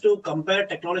sense to compare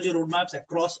technology roadmaps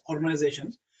across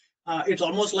organizations. It's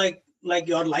almost like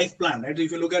your life plan, right?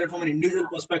 If you look at it from an individual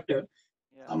perspective,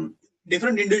 Yeah. um,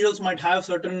 different individuals might have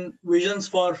certain visions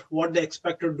for what they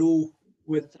expect to do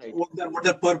with That's right. what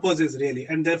their purpose is really,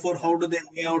 and therefore how do they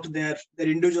lay out their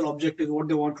individual objectives, what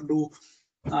they want to do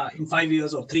in 5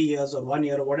 years or 3 years or 1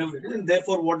 year or whatever it is, and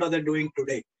therefore what are they doing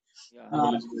today?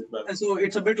 Yeah. And so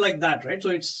it's a bit like that, right? So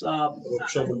it's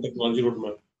workshop and technology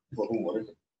roadmap.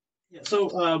 yeah,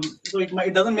 so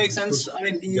it doesn't make sense. I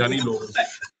mean,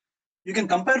 you can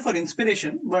compare for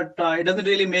inspiration, but it doesn't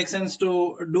really make sense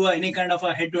to do any kind of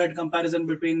a head-to-head comparison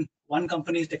between one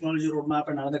company's technology roadmap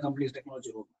and another company's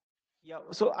technology roadmap. Yeah.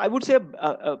 So I would say,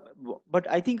 but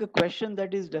I think a question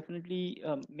that is definitely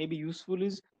maybe useful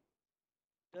is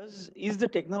the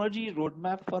technology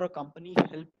roadmap for a company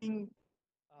helping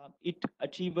it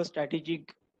achieve a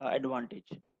strategic advantage,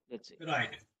 let's say,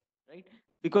 Right. right?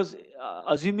 Because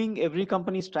assuming every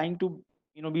company is trying to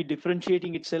be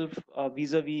differentiating itself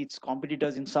vis-a-vis its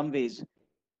competitors in some ways,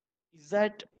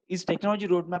 is technology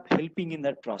roadmap helping in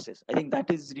that process? I think that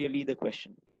is really the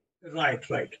question. Right.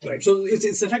 So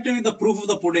it's effectively the proof of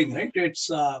the pudding, right? It's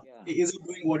Yeah. is it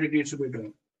doing what it needs to be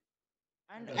doing?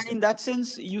 And in that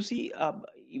sense, you see,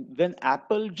 when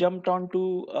Apple jumped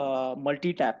onto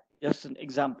multi-tap, just an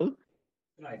example,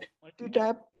 Right.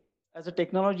 multi-tap as a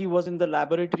technology was in the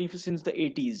laboratory since the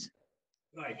 80s.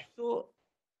 Right. So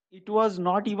it was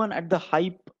not even at the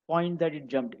hype point that it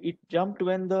jumped. It jumped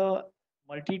when the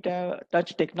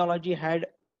multi-touch technology had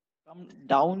come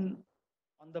down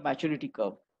on the maturity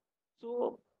curve.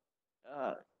 So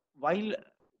uh, while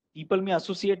people may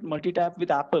associate multi-tap with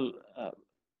Apple,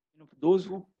 those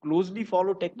who closely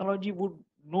follow technology would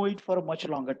know it for a much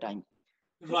longer time.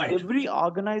 So Right. every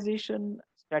organization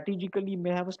strategically may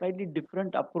have a slightly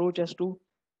different approach as to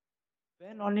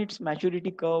when on its maturity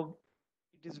curve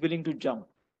it is willing to jump,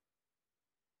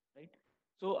 right?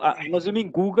 So I'm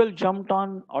assuming Google jumped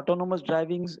on autonomous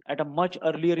drivings at a much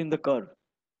earlier in the curve.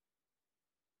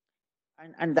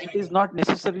 And that is not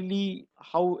necessarily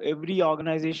how every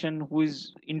organization who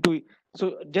is into it.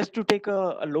 So just to take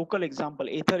a local example,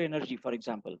 Aether Energy, for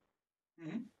example,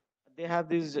 Mhm. they have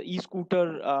this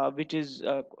e-scooter, which is,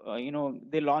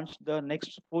 they launched the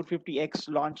next 450X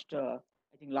launched, I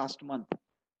think last month.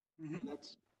 Mhm.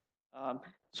 That's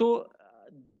so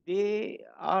they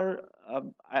are.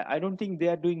 I don't think they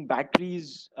are doing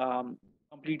batteries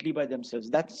completely by themselves.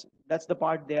 That's the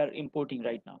part they are importing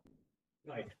right now.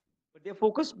 Right. But they're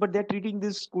focused, but they're treating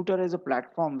this scooter as a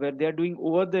platform where they're doing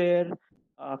over there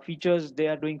features. They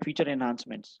are doing feature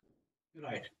enhancements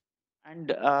Right.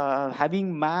 and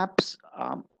having maps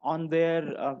on their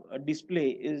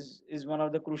display is one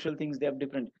of the crucial things they have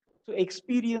different. So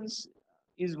experience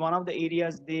is one of the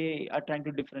areas they are trying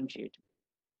to differentiate.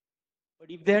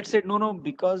 But if they had said no, no,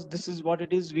 because this is what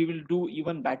it is, we will do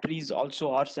even batteries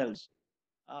also ourselves.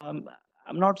 Um,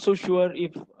 I'm not so sure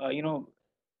if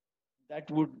that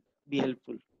would be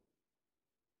helpful.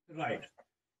 Right.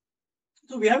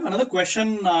 So we have another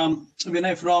question,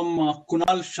 Vinay, from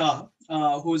Kunal Shah,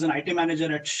 who is an IT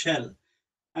manager at Shell.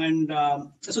 And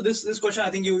so this question,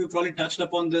 I think you probably touched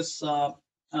upon this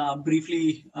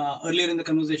briefly earlier in the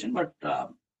conversation, but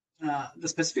the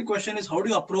specific question is, how do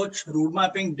you approach road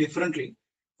mapping differently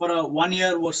for a 1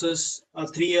 year versus a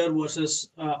 3 year versus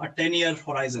a 10-year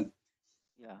horizon?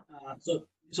 Yeah.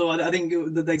 So I think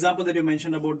the example that you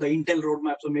mentioned about the Intel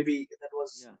roadmap, so maybe that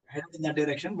was Yeah. headed in that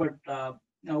direction, but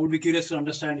I would be curious to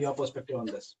understand your perspective on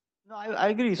this. No, I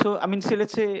agree. So, I mean, say,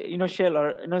 let's say, Shell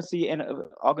or, see,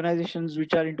 organizations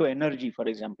which are into energy, for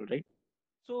example, right?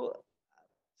 So,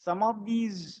 some of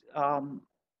these,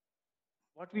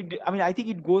 what we do, I mean, I think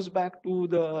it goes back to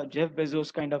the Jeff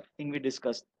Bezos kind of thing we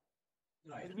discussed.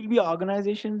 Right. There will be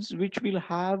organizations which will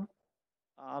have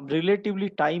relatively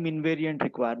time invariant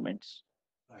requirements.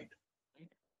 Right. Right?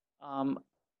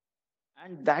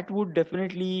 And that would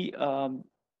definitely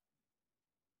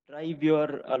drive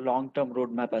your long-term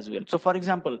roadmap as well. So, for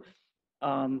example,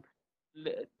 um,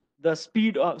 the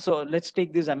speed of, so let's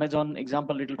take this Amazon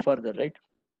example a little further, right?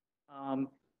 Um,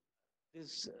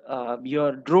 this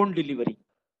your drone delivery.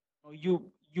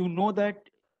 You know that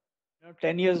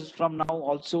 10 years from now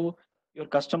also your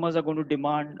customers are going to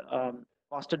demand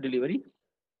faster delivery,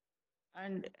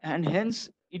 and hence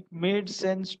it made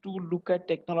sense to look at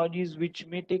technologies which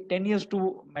may take 10 years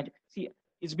to see.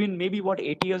 It's been maybe what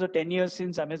 8 years or 10 years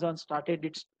since Amazon started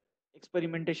its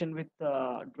experimentation with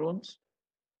drones.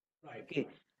 Right. Okay.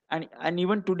 And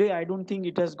even today I don't think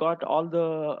it has got all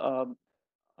the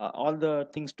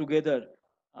things together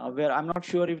where I'm not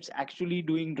sure if it's actually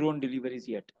doing drone deliveries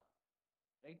yet,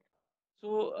 right?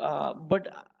 So but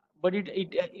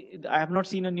I have not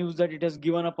seen a news that it has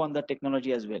given up on the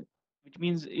technology as well, which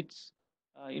means it's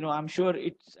I'm sure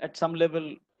it's at some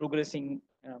level progressing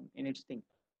in its thing.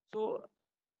 So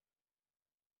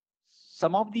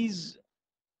some of these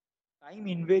time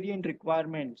invariant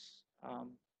requirements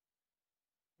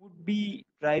would be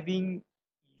driving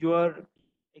your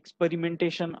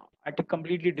experimentation at a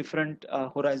completely different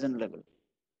horizon level,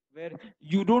 where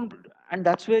you don't, and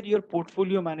that's where your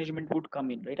portfolio management would come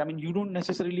in, right? I mean, you don't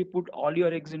necessarily put all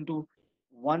your eggs into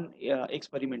one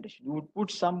experimentation. You would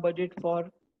put some budget for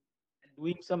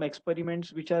doing some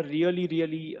experiments which are really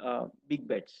really big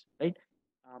bets, right?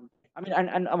 I mean,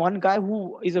 and one guy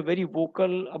who is a very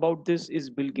vocal about this is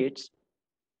Bill Gates.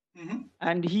 Mm-hmm.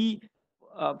 And he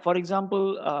for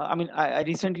example, I mean, I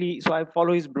recently, so I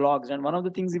follow his blogs, and one of the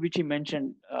things which he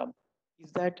mentioned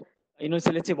is that,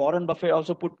 so let's say Warren Buffett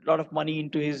also put a lot of money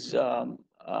into his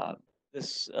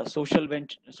this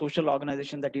social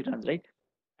organization that he runs, right?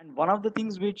 And one of the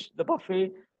things which the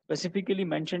Buffett specifically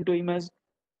mentioned to him is,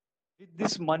 with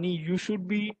this money you should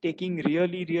be taking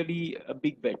really really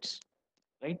big bets,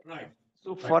 right? Right.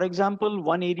 So, Right. for example,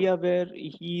 one area where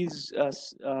he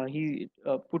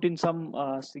put in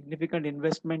some significant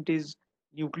investment is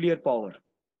nuclear power.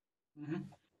 Mm-hmm.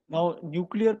 Now,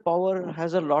 nuclear power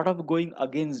has a lot of going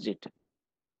against it,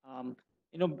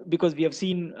 because we have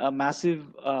seen massive,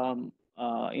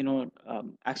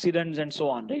 accidents and so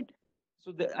on, right?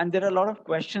 So, and there are a lot of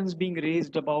questions being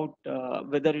raised about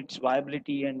whether its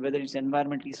viability and whether it's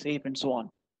environmentally safe and so on.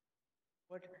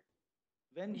 But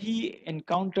when he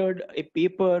encountered a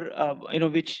paper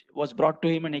which was brought to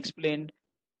him and explained,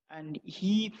 and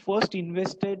he first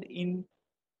invested in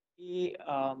a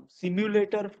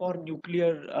simulator for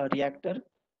nuclear reactor.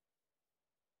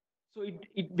 So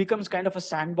it becomes kind of a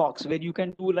sandbox where you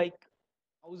can do like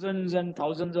thousands and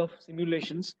thousands of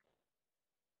simulations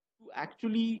to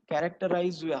actually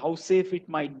characterize how safe it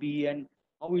might be and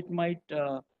how it might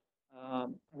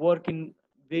work in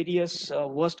various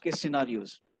worst case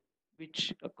scenarios,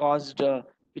 which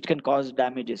which can cause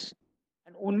damages.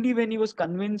 And only when he was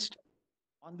convinced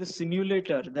on the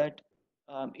simulator that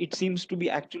it seems to be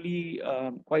actually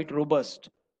quite robust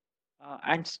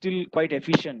and still quite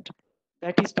efficient,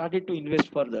 that he started to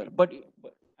invest further.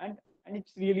 And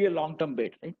it's really a long term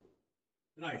bet, right?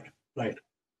 Right. Right.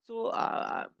 So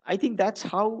I think that's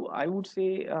how I would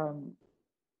say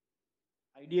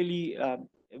ideally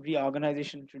every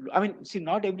organization should. I mean, see,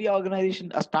 not every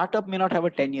organization, a startup may not have a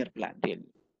 10-year plan really.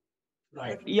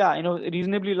 Right. But yeah,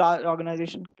 reasonably large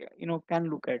organization, can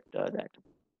look at that.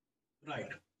 Right.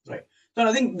 Right. So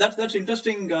I think that's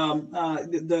interesting.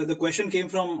 The question came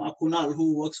from Kunal,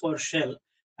 who works for Shell,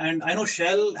 and I know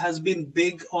Shell has been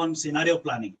big on scenario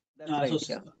planning. That's right.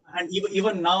 So, Yeah. and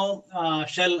even now,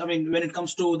 Shell. I mean, when it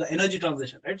comes to the energy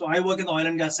transition, right? So I work in the oil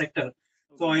and gas sector,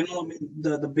 so I know, I mean,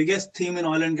 the biggest theme in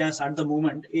oil and gas at the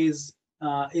moment is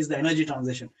the energy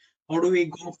transition. How do we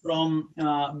go from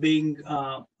being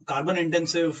carbon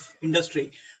intensive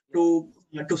industry to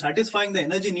satisfying the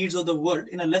energy needs of the world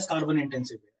in a less carbon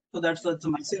intensive way? So that's a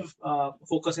massive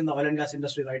focus in the oil and gas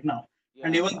industry right now.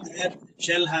 And even there,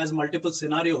 Shell has multiple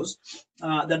scenarios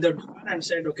that they've done and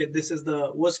said, okay, this is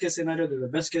the worst case scenario, this is the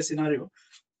best case scenario.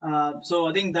 So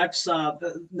I think that's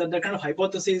the kind of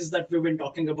hypothesis that we've been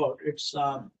talking about. It's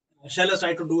Shell has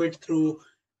tried to do it through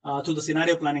the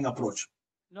scenario planning approach.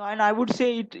 No, and I would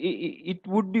say it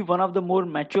would be one of the more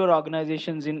mature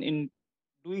organizations in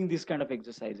doing these kind of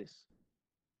exercises.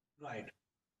 Right.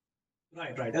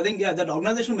 Right. I think, yeah, that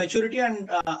organizational maturity and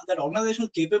that organizational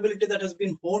capability that has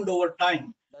been honed over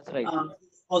time. That's right.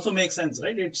 Also makes sense,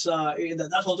 right? It's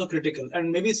that's also critical,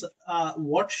 and maybe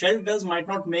what Shell does might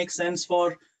not make sense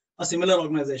for a similar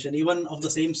organization, even of the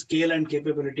same scale and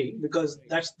capability, because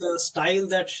that's the style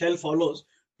that Shell follows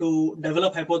to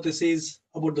develop hypotheses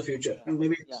about the future, and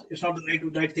maybe it's not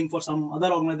the right thing for some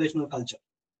other organizational culture.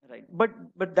 Right,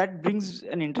 but that brings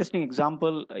an interesting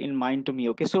example in mind to me.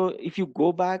 Okay, so if you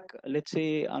go back, let's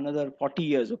say another 40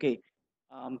 years, okay,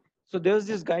 so there's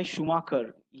this guy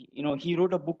Schumacher. He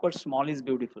wrote a book called Small is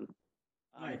Beautiful.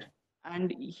 Right.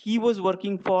 And he was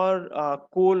working for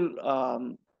coal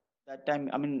that time.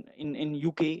 I mean, in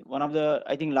UK, one of the,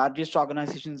 I think, largest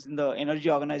organizations in the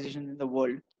energy organizations in the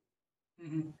world.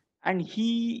 Mm-hmm. And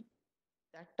he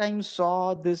that time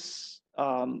saw this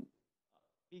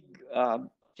big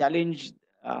challenge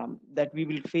that we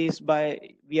will face by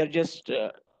we are just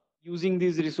using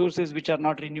these resources which are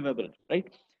not renewable,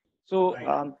 right? So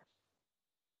Right.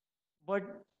 but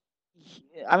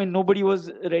I mean, nobody was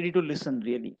ready to listen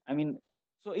really. I mean,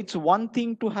 so it's one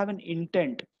thing to have an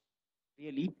intent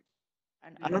really,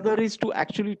 and another is to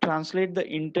actually translate the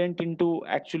intent into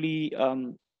actually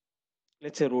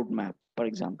let's say roadmap, for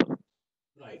example.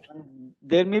 Right.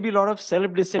 There may be a lot of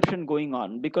self deception going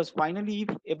on, because finally if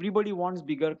everybody wants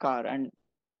bigger car and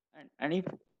if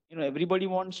everybody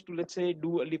wants to, let's say,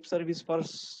 do a lip service for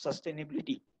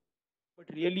sustainability but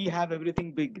really have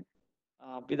everything big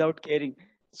without caring.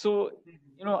 So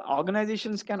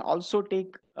organizations can also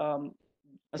take a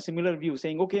similar view,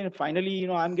 saying, okay, finally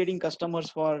I'm getting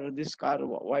customers for this car,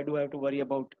 why do I have to worry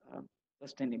about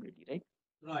sustainability, right?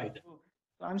 Right.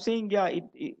 So I'm saying, yeah,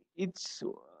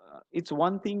 it's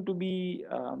one thing to be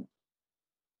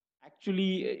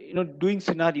actually doing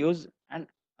scenarios, and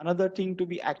another thing to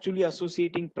be actually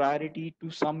associating priority to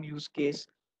some use case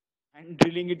and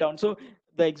drilling it down. So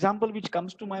the example which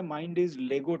comes to my mind is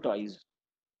Lego toys.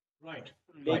 Right.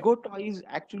 Lego toys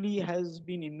actually has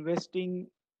been investing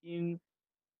in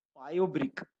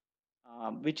BioBrick,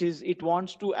 which is, it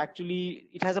wants to actually,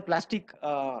 it has a plastic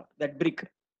that brick,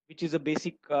 which is a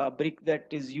basic brick that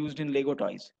is used in Lego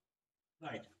toys.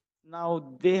 Right.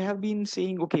 Now they have been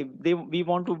saying, okay, we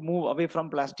want to move away from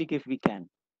plastic if we can.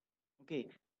 Okay,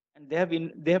 and they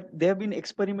have been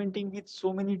experimenting with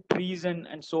so many trees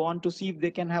and so on to see if they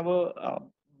can have a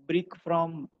brick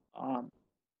from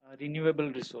renewable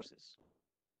resources.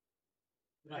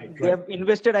 Right. They have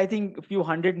invested, I think, a few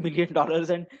 $100 million,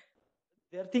 and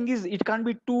their thing is it can't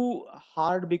be too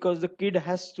hard because the kid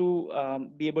has to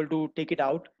be able to take it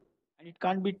out, and it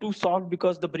can't be too soft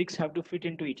because the bricks have to fit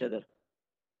into each other.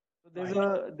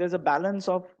 So there's a balance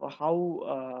of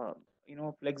how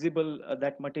flexible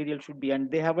that material should be,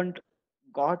 and they haven't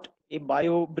got a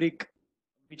bio brick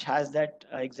which has that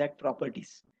exact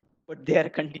properties. But they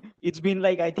are it's been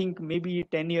like, I think, maybe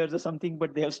 10 years or something,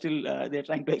 but they are still they're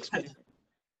trying to experiment.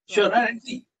 Sure. And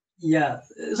yeah.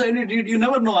 So you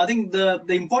never know. I think the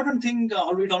important thing,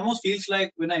 it almost feels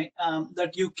like, Vinay,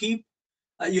 that you keep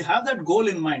you have that goal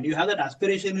in mind, you have that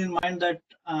aspiration in mind, that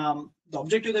the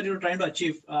objective that you're trying to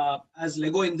achieve as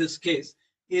Lego in this case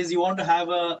is you want to have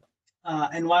a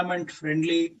environment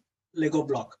friendly Lego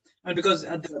block, and because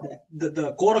at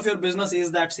the core of your business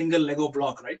is that single Lego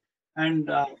block, right? And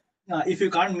if you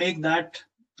can't make that,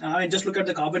 I mean, just look at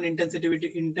the carbon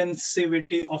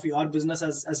intensivity of your business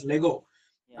as Lego.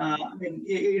 I mean,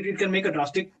 it can make a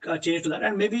drastic change to that,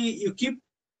 and maybe you keep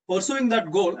pursuing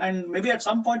that goal, and maybe at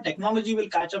some point technology will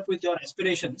catch up with your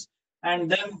aspirations, and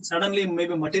then suddenly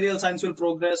maybe material science will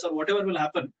progress or whatever will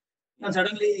happen, and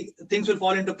suddenly things will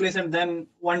fall into place, and then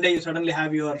one day you suddenly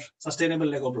have your sustainable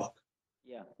Lego block.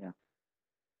 Yeah.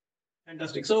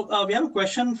 Fantastic. So we have a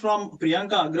question from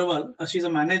Priyanka Agrawal. She's a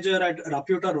manager at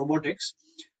Raputa Robotics.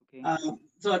 Okay.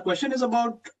 So our question is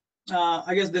about,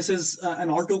 I guess this is an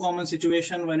all too common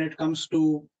situation when it comes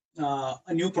to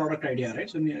a new product idea, right?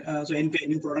 So NPI,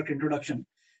 new product introduction.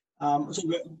 So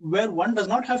where one does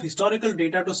not have historical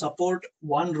data to support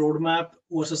one roadmap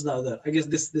versus the other. I guess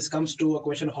this comes to a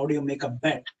question of how do you make a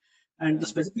bet? And the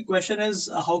specific question is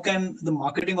how can the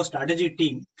marketing or strategy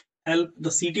team help the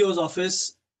CTO's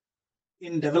office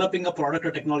in developing a product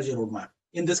or technology roadmap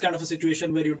in this kind of a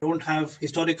situation where you don't have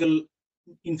historical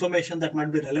information that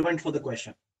might be relevant for the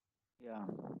question? Yeah.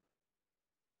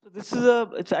 So this is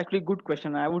it's actually a good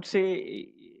question. I would say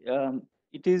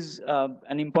it is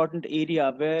an important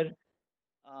area where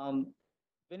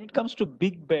when it comes to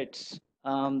big bets,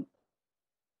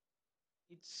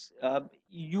 it's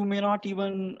you may not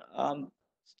even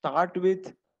start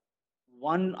with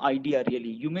one idea really.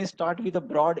 You may start with a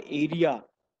broad area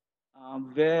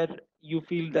where you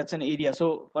feel that's an area.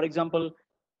 So, for example,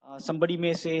 somebody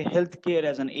may say healthcare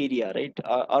as an area, right?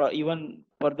 Or even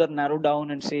further narrow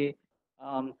down and say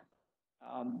um,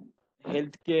 um,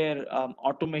 healthcare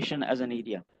automation as an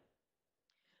area.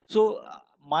 So,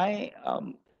 my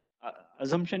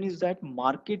assumption is that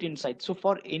market insight. So,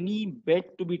 for any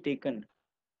bet to be taken,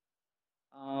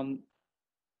 um,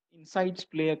 insights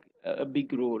play a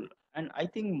big role, and I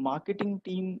think marketing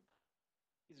team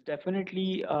is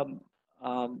definitely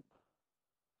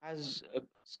has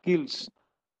skills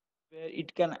where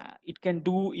it can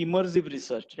do immersive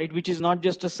research, right, which is not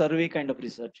just a survey kind of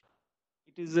research.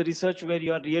 It is a research where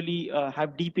you are really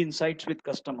have deep insights with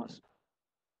customers.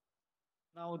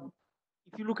 Now,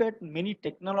 if you look at many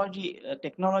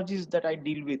technologies that I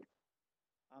deal with,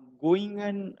 going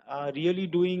and really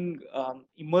doing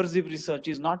immersive research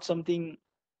is not something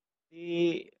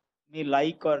they may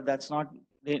like, or that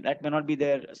may not be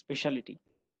their specialty.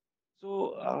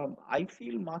 So I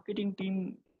feel marketing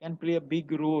team can play a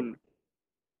big role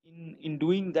in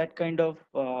doing that kind of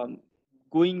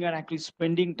going and actually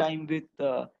spending time with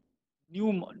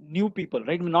new people,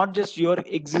 right? Not just your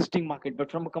existing market, but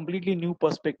from a completely new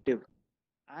perspective,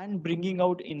 and bringing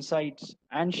out insights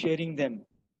and sharing them.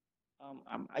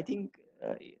 I think,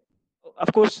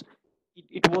 of course,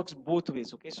 it works both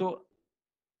ways. Okay, so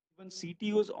even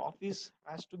CTO's office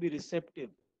has to be receptive,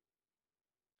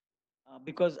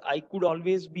 because I could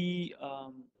always be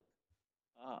uh,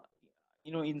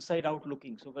 inside out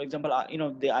looking. So for example,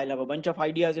 I'll have a bunch of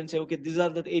ideas and say, okay, these are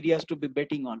the areas to be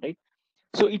betting on, right?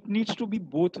 So it needs to be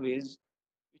both ways,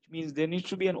 which means there needs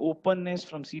to be an openness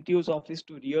from CTO's office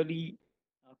to really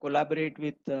collaborate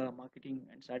with marketing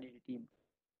and strategy team,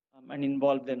 and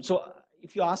involve them. So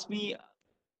if you ask me,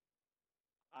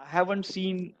 I haven't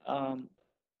seen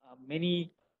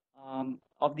many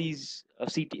of these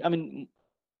CT. I mean,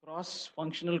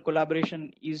 cross-functional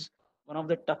collaboration is one of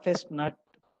the toughest nut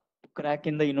to crack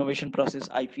in the innovation process,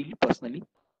 I feel personally.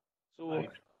 So Right.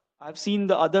 I've seen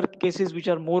the other cases which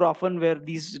are more often where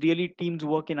these really teams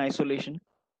work in isolation.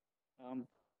 Um,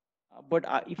 but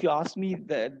if you ask me,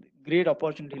 the great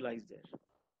opportunity lies there.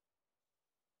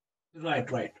 Right.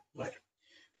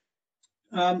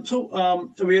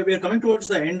 So we are coming towards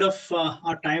the end of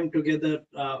our time together.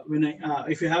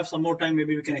 If you have some more time,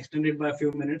 maybe we can extend it by a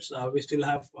few minutes. We still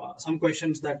have some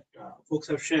questions that folks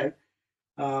have shared.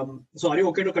 So are you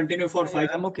okay to continue for Yeah, 5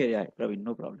 I'm okay. Yeah, Praveen,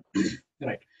 no problem.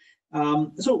 Right.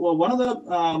 So one of the,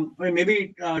 I mean,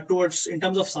 maybe towards in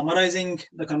terms of summarizing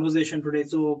the conversation today.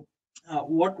 So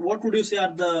what would you say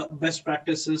are the best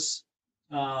practices?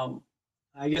 Um,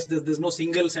 I guess there's no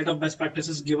single set of best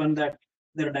practices given that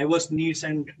there are diverse needs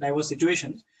and diverse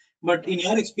situations. But in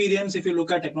your experience, if you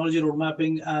look at technology road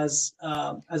mapping as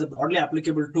a broadly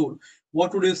applicable tool,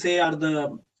 what would you say are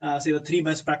the say the three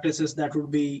best practices that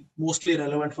would be mostly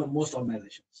relevant for most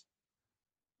organizations?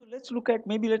 So let's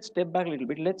step back a little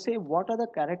bit. Let's say, what are the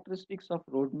characteristics of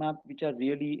roadmap which are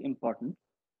really important?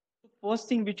 The first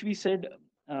thing which we said,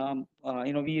 we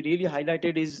really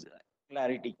highlighted is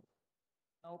clarity.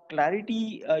 Now,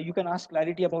 clarity, you can ask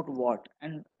clarity about what,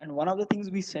 and one of the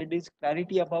things we said is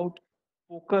clarity about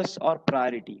focus or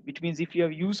priority, which means if you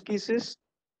have use cases,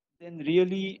 then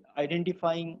really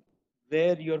identifying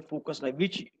where your focus, like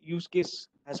which use case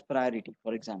has priority,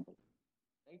 for example,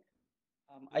 right?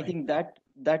 I think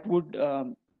that would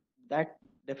that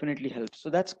definitely helps. So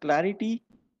that's clarity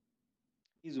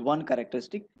is one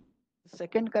characteristic. The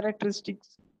second characteristic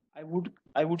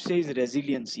I would say is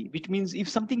resiliency, which means if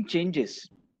something changes,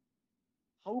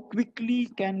 how quickly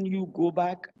can you go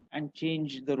back and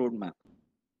change the roadmap?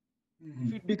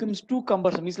 If it becomes too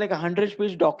cumbersome, it's like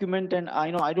 100-page document, and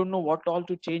I don't know what all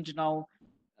to change now.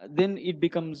 Then it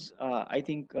becomes, I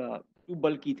think, too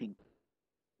bulky thing.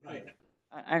 Right.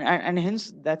 And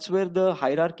hence that's where the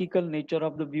hierarchical nature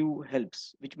of the view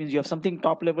helps, which means you have something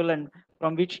top level and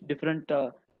from which different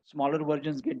smaller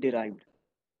versions get derived.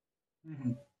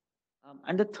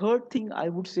 And the third thing I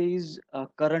would say is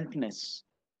currentness,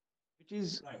 which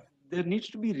is Right. there needs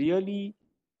to be really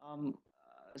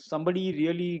somebody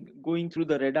really going through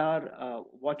the radar,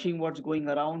 watching what's going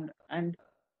around. And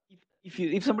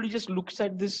if somebody just looks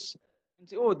at this and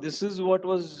say, oh, this is what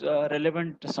was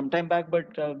relevant some time back, but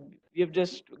we have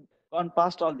just gone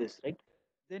past all this, right?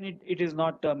 Then it is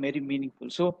not very meaningful.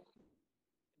 So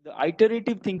the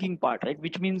iterative thinking part, right,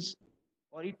 which means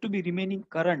for it to be remaining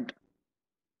current,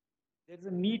 there's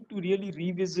a need to really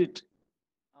revisit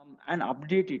and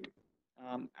update it.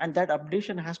 And that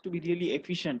updation has to be really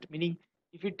efficient, meaning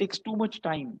if it takes too much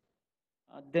time,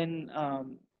 then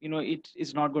it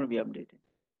is not going to be updated.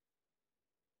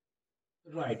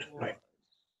 Right. So Right.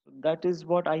 that is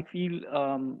what I feel,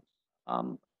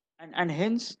 and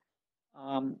hence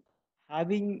um,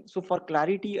 having, so for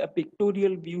clarity, a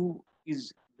pictorial view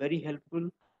is very helpful.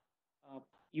 Uh,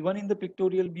 Even in the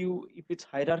pictorial view, if it's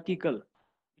hierarchical,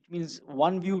 which means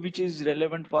one view which is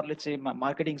relevant for, let's say,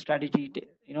 marketing strategy,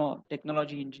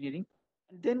 technology engineering,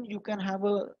 and then you can have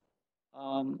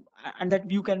and that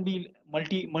view can be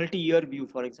multi-year view,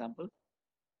 for example,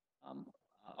 um,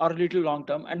 or a little long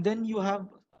term, and then you have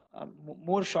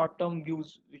more short term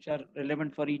views which are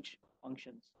relevant for each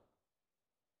functions.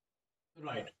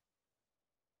 Right.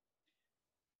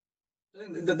 I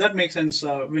think that makes sense,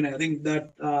 Vinay. I think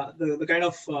that the kind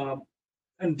of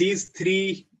and these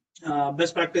three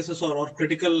best practices or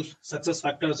critical success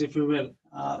factors, if you will.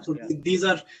 So Yeah. these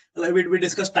are, like we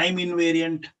discussed, time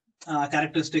invariant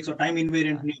characteristics or time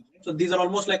invariant needs. So these are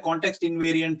almost like context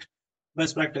invariant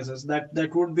best practices that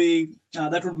would be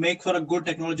that would make for a good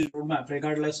technology roadmap,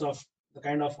 regardless of the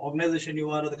kind of organization you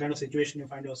are or the kind of situation you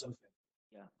find yourself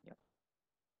in. Yeah.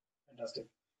 Fantastic.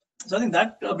 So I think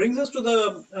that brings us to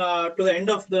the end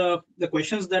of the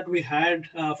questions that we had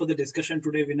for the discussion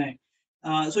today, Vinay.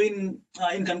 So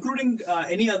in concluding,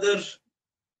 any other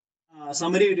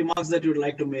summary remarks that you'd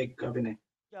like to make, Vinay?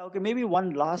 Yeah. Okay. Maybe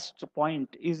one last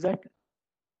point is that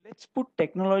let's put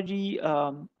technology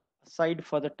aside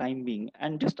for the time being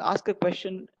and just ask a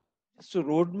question. So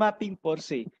road mapping per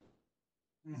se,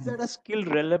 is that a skill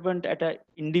relevant at an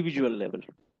individual level?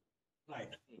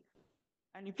 Right.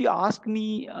 And if you ask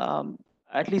me,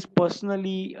 at least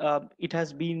personally, it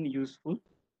has been useful.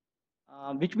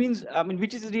 Which means, I mean,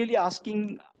 which is really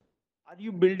asking, are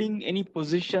you building any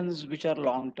positions which are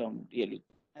long term, really,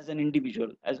 as an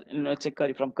individual, as let's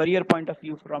say from career point of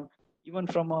view, from even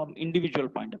from an individual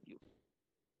point of view.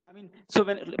 I mean, so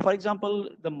for example,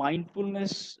 the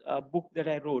mindfulness book that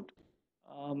I wrote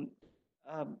um,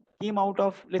 came out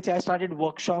of, let's say, I started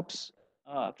workshops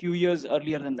a few years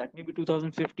earlier than that. Maybe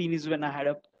 2015 is when I had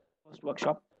a first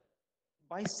workshop.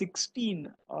 By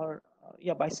 16, or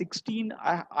by 16,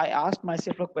 I asked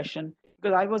myself a question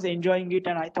because I was enjoying it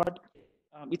and I thought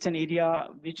it's an area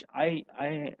which I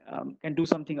can do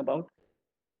something about.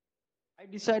 I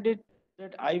decided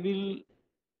that I will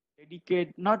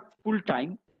dedicate not full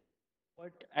time,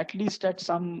 but at least at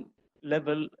some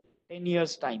level, 10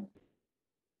 years time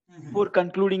before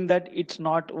concluding that it's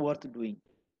not worth doing.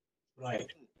 Right.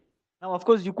 Now, of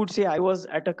course, you could say I was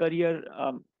at a career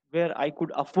where I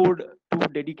could afford to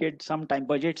dedicate some time,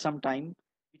 budget some time,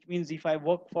 which means if I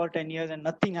work for 10 years and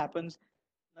nothing happens,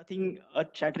 nothing earth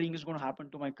shattering is going to happen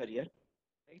to my career,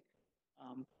 right?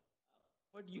 Um,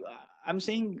 but I'm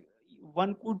saying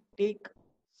one could take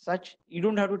such, you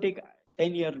don't have to take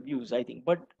 10-year views, I think,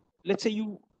 but let's say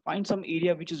you find some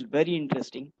area which is very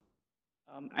interesting,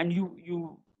 and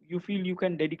you feel you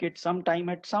can dedicate some time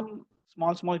at some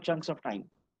small chunks of time.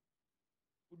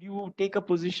 Would you take a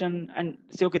position and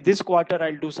say, okay, this quarter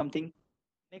I'll do something,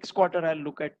 next quarter I'll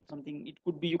look at something? It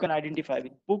could be you can identify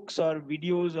with books or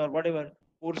videos or whatever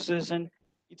courses, and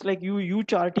it's like you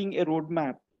charting a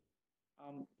roadmap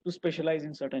to specialize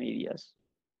in certain areas.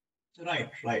 Right.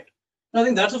 Right. I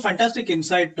think that's a fantastic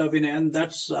insight, Vinay, and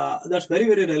that's very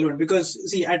very relevant because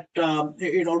see,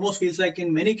 it almost feels like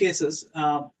in many cases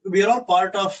we are all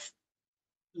part of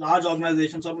large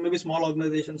organizations or maybe small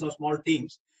organizations or small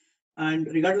teams, and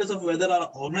regardless of whether our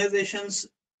organizations,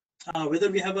 whether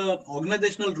we have an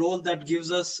organizational role that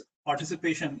gives us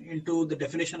participation into the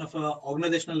definition of a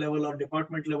organizational level or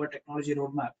department level technology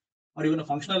roadmap, or even a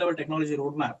functional level technology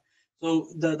roadmap. So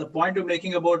the point you're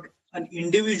making about an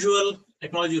individual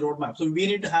technology roadmap. So we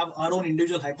need to have our own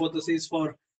individual hypotheses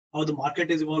for how the market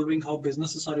is evolving, how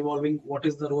businesses are evolving, what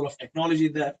is the role of technology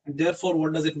there, and therefore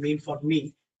what does it mean for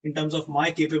me in terms of my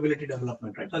capability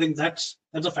development, right? I think that's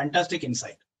a fantastic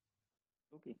insight.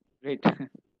 Okay, great.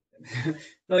 I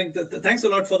think thanks a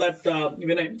lot for that,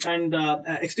 Vinay, and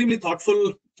extremely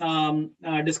thoughtful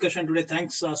discussion today.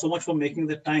 Thanks so much for making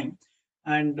the time,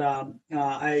 and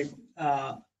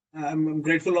I'm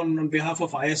grateful on behalf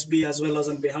of ISB as well as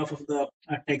on behalf of the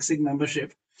TechSig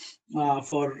membership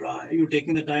for you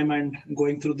taking the time and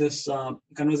going through this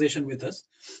conversation with us.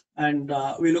 And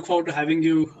we look forward to having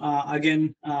you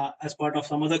again as part of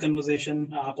some other conversation,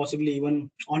 possibly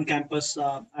even on campus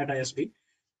at ISB.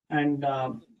 And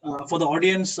for the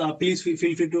audience, please feel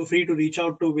free to reach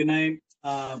out to Vinay,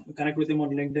 connect with him on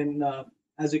LinkedIn.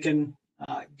 As you can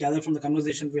gather from the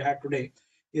conversation we had today,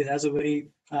 he has a very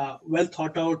well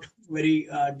thought out, very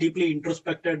deeply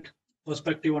introspected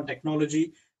perspective on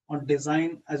technology, on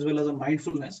design, as well as on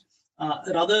mindfulness.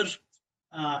 Rather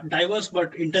diverse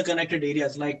but interconnected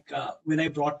areas, like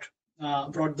Vinay brought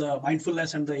the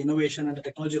mindfulness and the innovation and the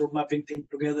technology road mapping thing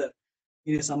together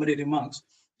in his summary remarks.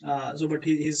 But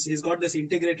he's got this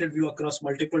integrated view across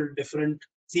multiple different,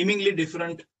 seemingly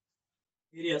different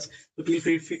areas. So feel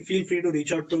free to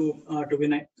reach out to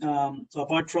Vinay. So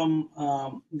apart from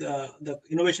the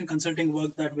innovation consulting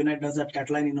work that Vinay does at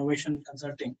Catalign Innovation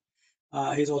Consulting,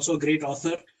 he's also a great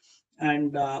author,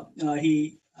 and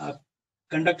he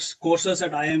conducts courses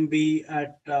at IIMB,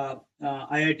 at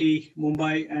IIT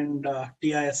Mumbai, and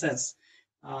TISS.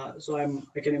 So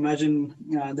I can imagine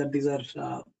that these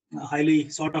are highly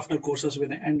sought after courses,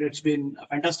 and it's been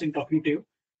fantastic talking to you,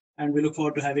 and we look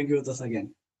forward to having you with us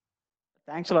again.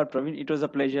 Thanks a lot, Praveen. It was a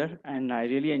pleasure, and I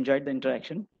really enjoyed the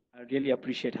interaction. I really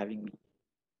appreciate having me.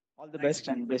 All the best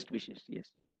and best wishes. Yes.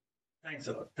 Thanks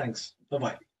a lot. Thanks.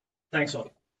 Bye-bye. Thanks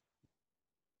all.